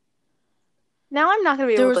 Now I'm not gonna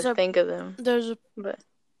be able to think of them. But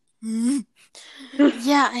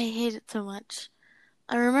yeah, I hate it so much.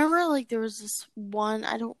 I remember like there was this one,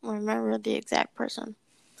 I don't remember the exact person,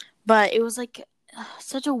 but it was like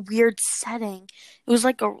such a weird setting. It was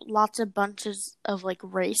like lots of bunches of like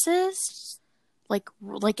races, like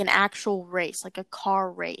an actual race, like a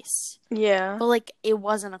car race. Yeah. But like it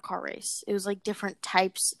wasn't a car race. It was like different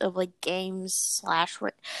types of like games /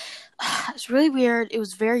 It's really weird. It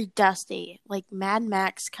was very dusty, like Mad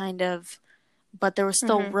Max kind of, but there was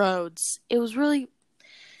still roads. It was really,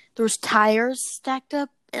 there was tires stacked up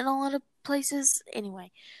in a lot of places.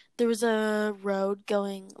 Anyway, there was a road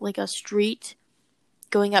going, like a street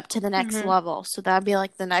going up to the next level. So that'd be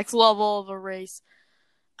like the next level of a race.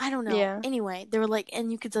 I don't know. Yeah. Anyway, they were like,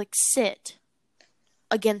 and you could like sit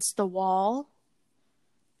against the wall,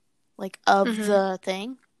 like of the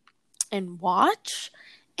thing, and watch.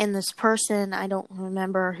 And this person, I don't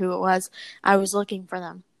remember who it was, I was looking for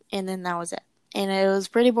them. And then that was it. And it was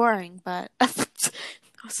pretty boring, but I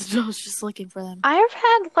was just looking for them. I've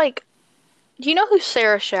had, like, do you know who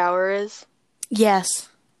Sarah Shower is? Yes.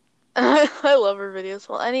 I love her videos.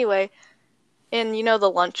 Well, anyway, and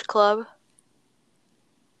the Lunch Club,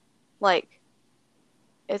 like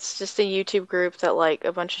it's just a YouTube group that like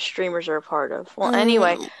a bunch of streamers are a part of. Well,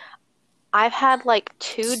 anyway, Mm, I've had like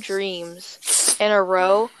two dreams in a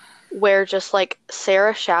row where just like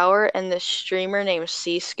Sarah Shower and this streamer named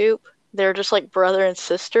C Scoop, they're just like brother and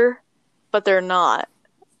sister, but they're not.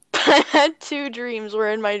 I had two dreams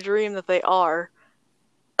where in my dream that they are.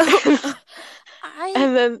 I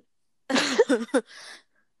And then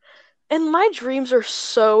and my dreams are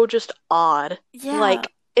so just odd. yeah.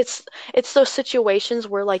 Like it's those situations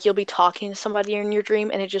where like you'll be talking to somebody in your dream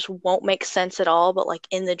and it just won't make sense at all, but like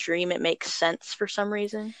in the dream it makes sense for some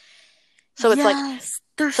reason. So it's like Yes.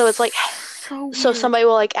 They're so it's like so so weird. somebody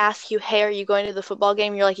will like ask you, "Hey, are you going to the football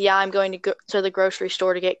game?" You're like, "Yeah, I'm going to go to the grocery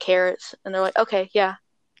store to get carrots." And they're like, "Okay, yeah."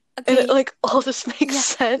 And it Okay. like all this makes Yeah.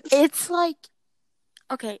 sense. It's like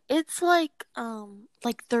okay, it's like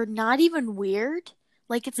they're not even weird.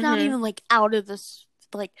 Like it's not Hmm. even like out of this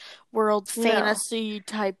like world No. fantasy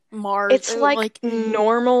type Mars It's like like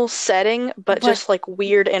normal setting, but but just like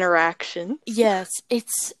weird interactions. yes,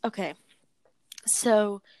 it's okay.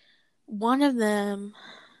 So one of them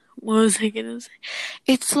what was I gonna say?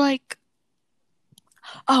 It's like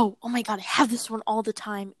oh my god, I have this one all the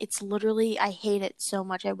time. It's literally I hate it so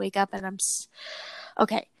much. I wake up and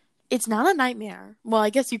okay. It's not a nightmare. Well, I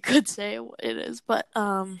guess you could say it is, but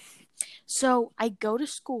so I go to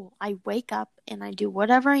school. I wake up and I do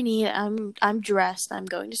whatever I need. I'm dressed. I'm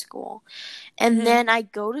going to school. And Hmm. then I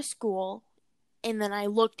go to school and then I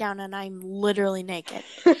look down and I'm literally naked.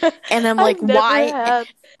 And I'm like, I've never "Why?" had.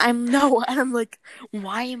 I'm no, and I'm like,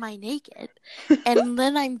 "Why am I naked?" And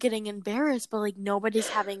then I'm getting embarrassed, but like nobody's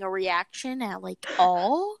having a reaction at like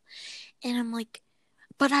all. And I'm like,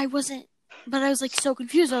 "But I wasn't." But I was like so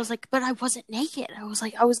confused. I was like, "But I wasn't naked." I was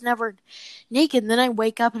like, "I was never naked." And then I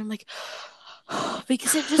wake up and I'm like,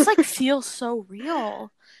 because it just like feels so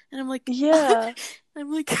real. And I'm like, Yeah.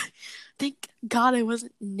 I'm like, thank God I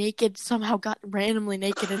wasn't naked. Somehow got randomly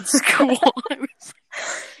naked in school. I was,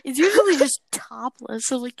 it's usually just topless.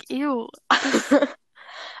 So like, ew. Just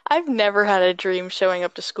I've never had a dream showing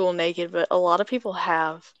up to school naked, but a lot of people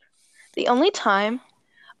have. The only time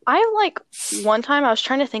I like one time I was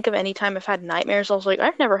trying to think of any time I've had nightmares. I was like,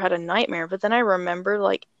 I've never had a nightmare, but then I remember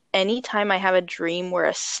like any time I have a dream where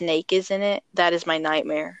a snake is in it, that is my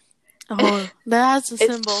nightmare. oh, that's a It's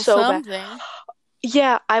symbol so bad. something.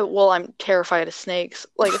 Yeah, I'm terrified of snakes,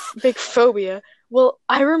 like a big phobia. Well,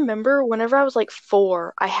 I remember whenever I was like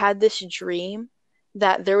 4, I had this dream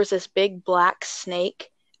that there was this big black snake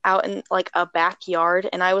out in like a backyard,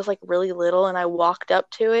 and I was like really little, and I walked up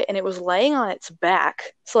to it, and it was laying on its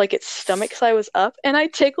back, so like its stomach side was up, and I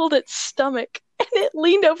tickled its stomach, and it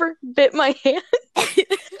leaned over, bit my hand.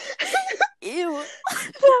 Ew.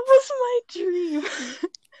 That was my dream.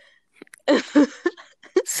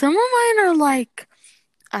 Some of mine are like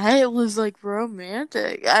I was like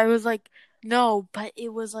romantic. I was like, no, but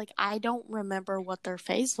it was like I don't remember what their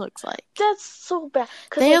face looks like. That's so bad,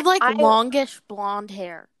 cause They had like like I. longish blonde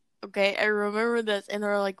hair. Okay, I remember this, and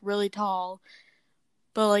they're like really tall.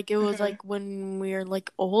 But like it was Mhm, like when we were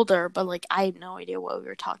like older, but like I had no idea what we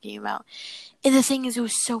were talking about. And the thing is, it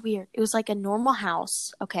was so weird. It was like a normal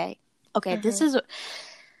house. Okay, okay, this mhm, is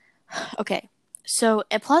okay. So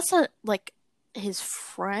and plus, like his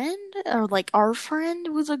friend or like our friend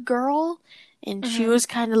was a girl, and she mhm. was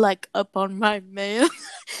kind of like up on my man.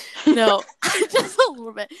 No, just a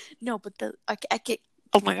little bit. No, but I can.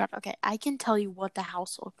 Oh my god. Okay, I can tell you what the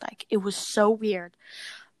house looked like. It was so weird.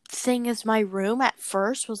 Thing is, my room at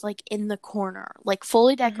first was like in the corner, like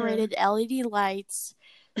fully Mhm. decorated, LED lights,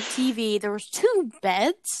 TV. There was two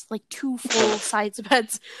beds, like two full size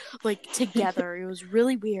beds, like together. It was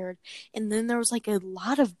really weird. And then there was like a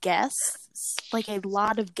lot of guests, like a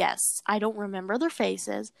lot of guests. I don't remember their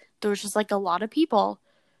faces. There was just like a lot of people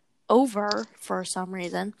over for some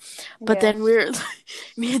reason. But then we Yes. were,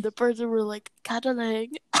 me and the person were like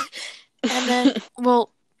cuddling. And then,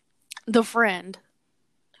 well, the friend,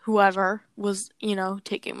 whoever was,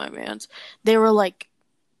 taking my mans, they were like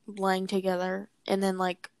laying together. And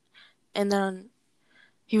then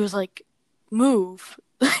he was like, move.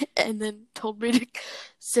 And then told me to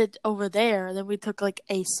sit over there. Then we took like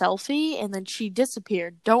a selfie and then she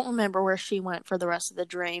disappeared. Don't remember where she went for the rest of the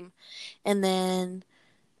dream. And then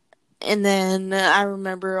I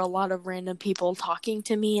remember a lot of random people talking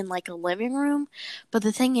to me in like a living room. But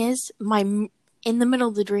the thing is, my in the middle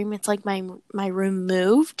of the dream, it's like my room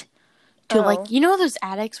moved to like Oh. those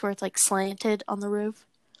attics where it's like slanted on the roof.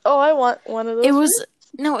 Oh, I want one of It those was rooms.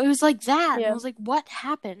 no, it was like that, and I Yeah. was like, what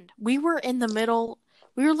happened? We were in the middle.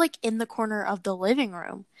 We were like in the corner of the living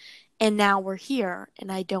room, and now we're here,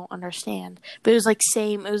 and I don't understand. But it was like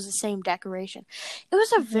same. It was the same decoration. It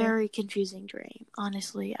was a Hmm. very confusing dream.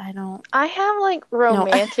 Honestly, I don't I have like know.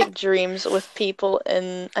 romantic dreams with people,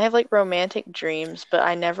 and I have like romantic dreams, but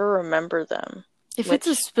I never remember them. If it's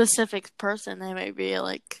a Which, specific person, they may be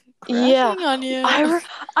like yeah, crushing on I you. re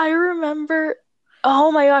I remember.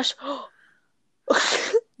 Oh my gosh,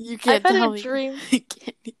 You I've can't had a tell me. dream. You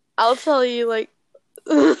can't. I'll tell you like.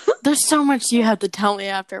 There's so much you have to tell me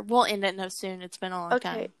after. We'll end it no soon. It's been a long Okay,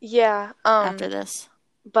 time yeah. after this.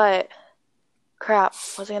 But crap,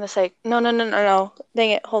 what was I gonna say? No, no, no, no, no.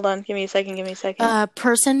 Dang it. Hold on. Give me a second. Give me a second.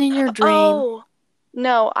 Person in your dream. Oh,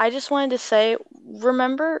 no, I just wanted to say,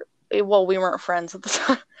 remember, well, we weren't friends at the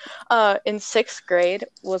time. In sixth grade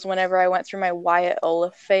was whenever I went through my Wyatt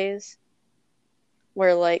Olaf phase,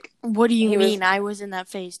 where like What do you he was. mean? I was in that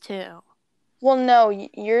phase too. Well, no,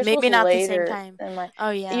 yours was Maybe not the same later time. than mine.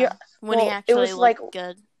 Oh You, yeah, when he well, it actually was like looked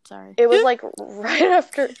good. Sorry. it was like right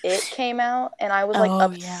after it came out, and I was like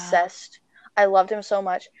Oh yeah. obsessed. I loved him so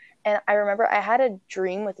much. And I remember I had a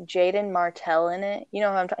dream with Jaden Martell in it. You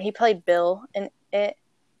know who I'm talking? He played Bill in it.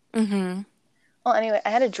 Mhm. Well, anyway, I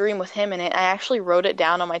had a dream with him in it. I actually wrote it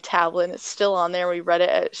down on my tablet, and it's still on there. We read it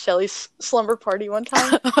at Shelly's slumber party one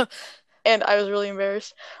time, and I was really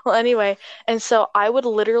embarrassed. Well, anyway, and so I would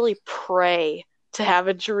literally pray to have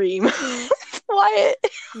a dream. Wyatt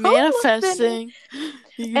lived in it. Manifesting. You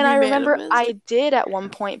could And be I remember manifesting. I did at one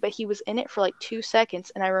point, but he was in it for like 2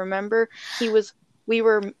 seconds. And I remember we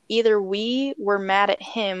were mad at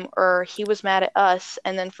him or he was mad at us.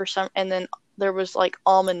 And then there was like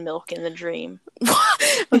almond milk in the dream.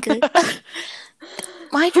 Okay.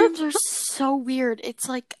 My dreams are so weird. It's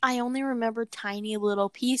like I only remember tiny little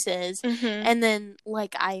pieces, Hmm. and then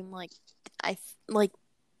like I'm like I like,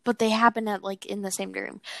 but they happen at like in the same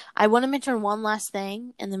dream. I want to mention one last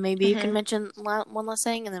thing, and then maybe you can Hmm. mention one last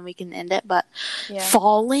thing, and then we can end it. But Yeah.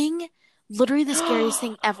 falling, literally the scariest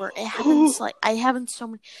thing ever. It happens like I haven't so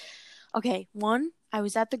many. Okay, one, I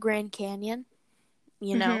was at the Grand Canyon,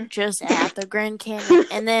 Hmm. just at the Grand Canyon,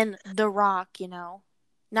 and then the Rock,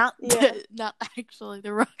 not Yeah. not actually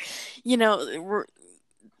the Rock,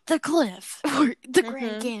 the cliff, the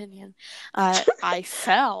Grand Hmm. Canyon. I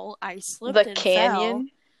fell, I The slipped and fell.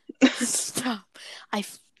 canyon. Stop. I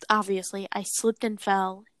obviously I slipped and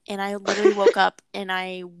fell. And I literally woke up and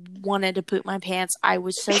I wanted to poop my pants. I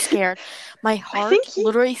was so scared. My I heart think you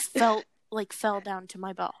literally fell down to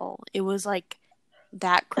my butthole. It was like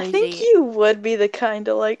that I think crazy. you would be the kind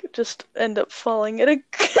to like just end up falling at a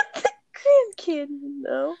Grand Canyon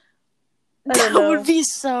though. I don't That would know. be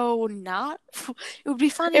so not. It would be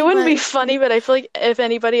It funny, wouldn't but be funny, but I feel like if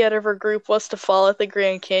anybody out of our group was to fall at the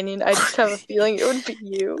Grand Canyon, I just have a feeling it would be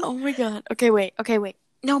you. oh my god. Okay, wait. Okay, wait.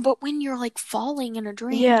 No, but when you're like falling in a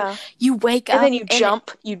dream, Yeah. you wake And then up you and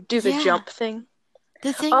jump, you do the yeah. jump thing.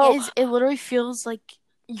 The thing Oh, is, it literally feels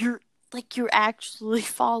you're you're actually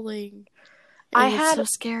falling, I and it's so had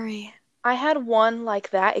scary. I had one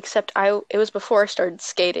like that, except I it was before I started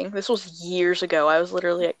skating. This was years ago. I was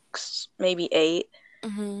literally like maybe 8,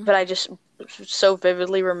 Hmm. but I just so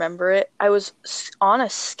vividly remember it. I was on a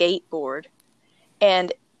skateboard,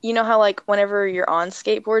 and you know how like whenever you're on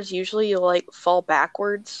skateboards, usually you'll like fall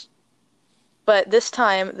backwards. But this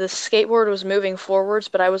time the skateboard was moving forwards,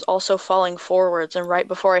 but I was also falling forwards, and right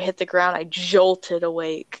before I hit the ground, I jolted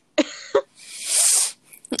awake.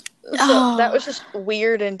 So that Oh, was just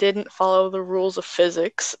weird and didn't follow the rules of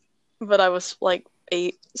physics. But I was like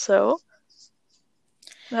 8, so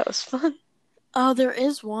that was fun. oh, there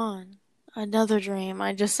is one. Another dream.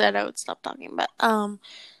 I just said I would stop talking, but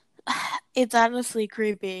it's honestly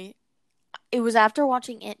creepy. It was after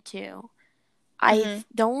watching it too. I Hmm.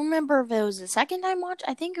 don't remember if it was the second time watch.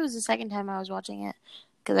 I think it was the second time I was watching it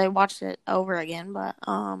because I watched it over again. But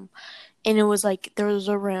and it was like there was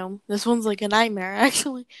a room. This one's like a nightmare,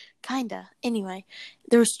 actually, kinda. Anyway,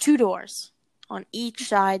 there was two doors on each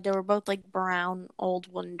side. They were both like brown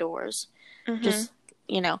old wooden doors. Hmm. Just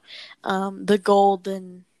the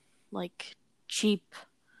golden like cheap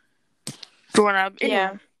doorknob. Anyway,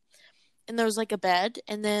 Yeah. and there was like a bed,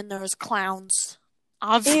 and then there was clowns. Ew.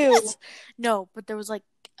 Obvious. No, but there was like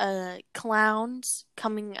clowns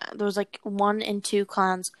coming. There was like one and two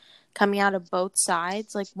clowns coming out of both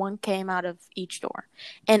sides. Like one came out of each door,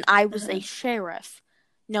 and I was a Hmm. sheriff.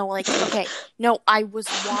 No, like okay, no, I was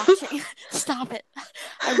watching. Stop it.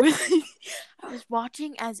 I was I was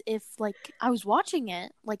watching as if like I was watching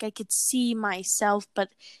it like I could see myself, but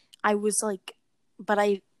I was like, but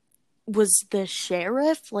I was the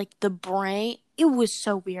sheriff, like the brain. It was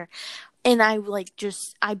so weird. and I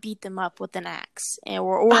beat them up with an axe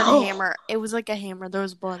or a Oh, hammer. It was like a hammer. There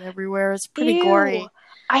was blood everywhere. It's pretty ew. gory.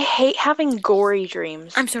 I hate having gory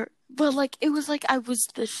dreams. I'm sorry, but like it was like I was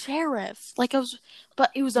the sheriff. Like I was,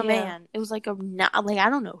 but it was a Yeah. man. It was like not like I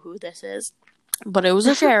don't know who this is, but it was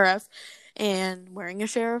a sheriff, and wearing a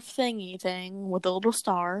sheriff thingy thing with a little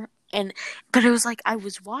star, but it was like I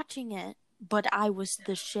was watching it, but I was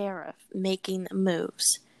the sheriff making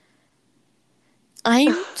moves.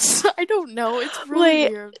 I don't know. It's really Wait,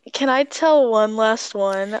 weird. can I tell one last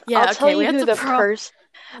one? I'll Yeah. tell Okay. you who the person.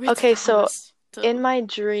 We have to Okay, so promise in to, my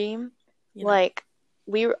dream, you know. like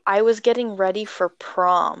I was getting ready for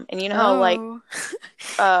prom, and you know how like Oh.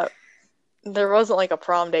 uh there wasn't like a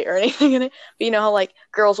prom date or anything in it, but you know how like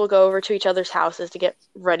girls will go over to each other's houses to get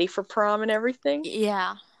ready for prom and everything?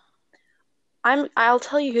 Yeah. I'll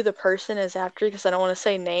tell you who the person is after because I don't want to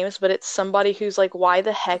say names, but it's somebody who's like, why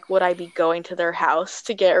the heck would I be going to their house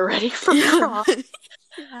to get ready for Yeah. prom?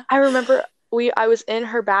 Yeah. I remember I was in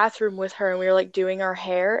her bathroom with her and we were like doing our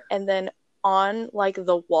hair, and then on like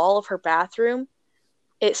the wall of her bathroom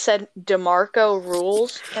it said DeMarco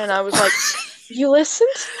rules, and I was like, you listened?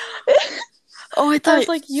 Oh, I I thought was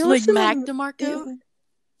like, you like listen Mac DeMarco. to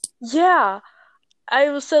yeah. I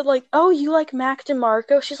was said like, oh, you like Mac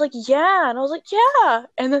DeMarco? She's like, yeah, and I was like, yeah,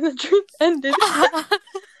 and then the dream ended.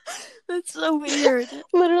 That's so weird.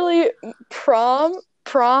 Literally, prom,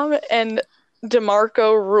 and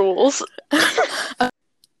DeMarco rules.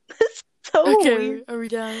 It's so Okay, weird. are we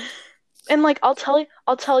done? And like, I'll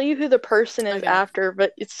tell you who the person is Okay. after,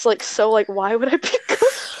 but it's like so like, why would I be going?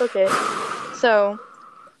 Okay, so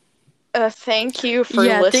thank you for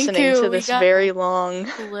Yeah, thank listening you. to We this got very long.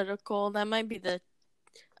 political. That might be the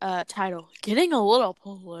title. Getting a little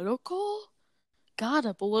political? Got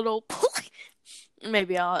a little.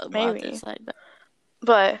 Maybe we'll have to Maybe. decide.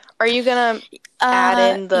 But are you gonna add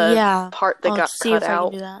in the Yeah. part that I'll got see cut if I can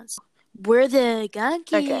out? do that. We're the Okay.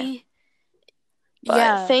 Gunky. But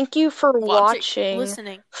Yeah. thank you for Watching, watching.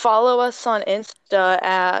 listening. Follow us on Insta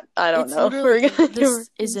at I don't It's know. literally We're gonna do our this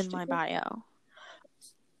is in my Instagram. bio.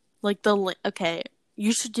 Like the link. Okay,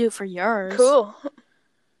 you should do it for yours. Cool.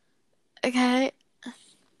 Okay.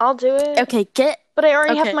 I'll do it. Okay. But I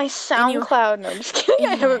already have Okay. my Anyway, SoundCloud. No, I'm just kidding. I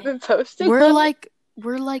haven't anyway, been posting we're on it.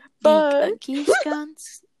 like the But gunky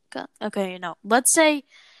skunks. Okay, no. Let's say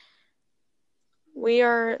we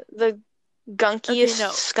are the okay, gunkiest,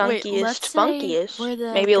 no. Wait, skunkiest, let's say funkiest. we're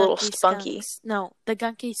the Maybe a little gunky spunky. skunks. No, the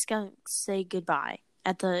gunky skunks say goodbye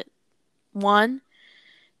at the 1,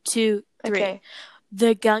 2, 3. Okay.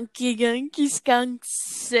 The gunky skunks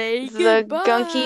say The gunky goodbye.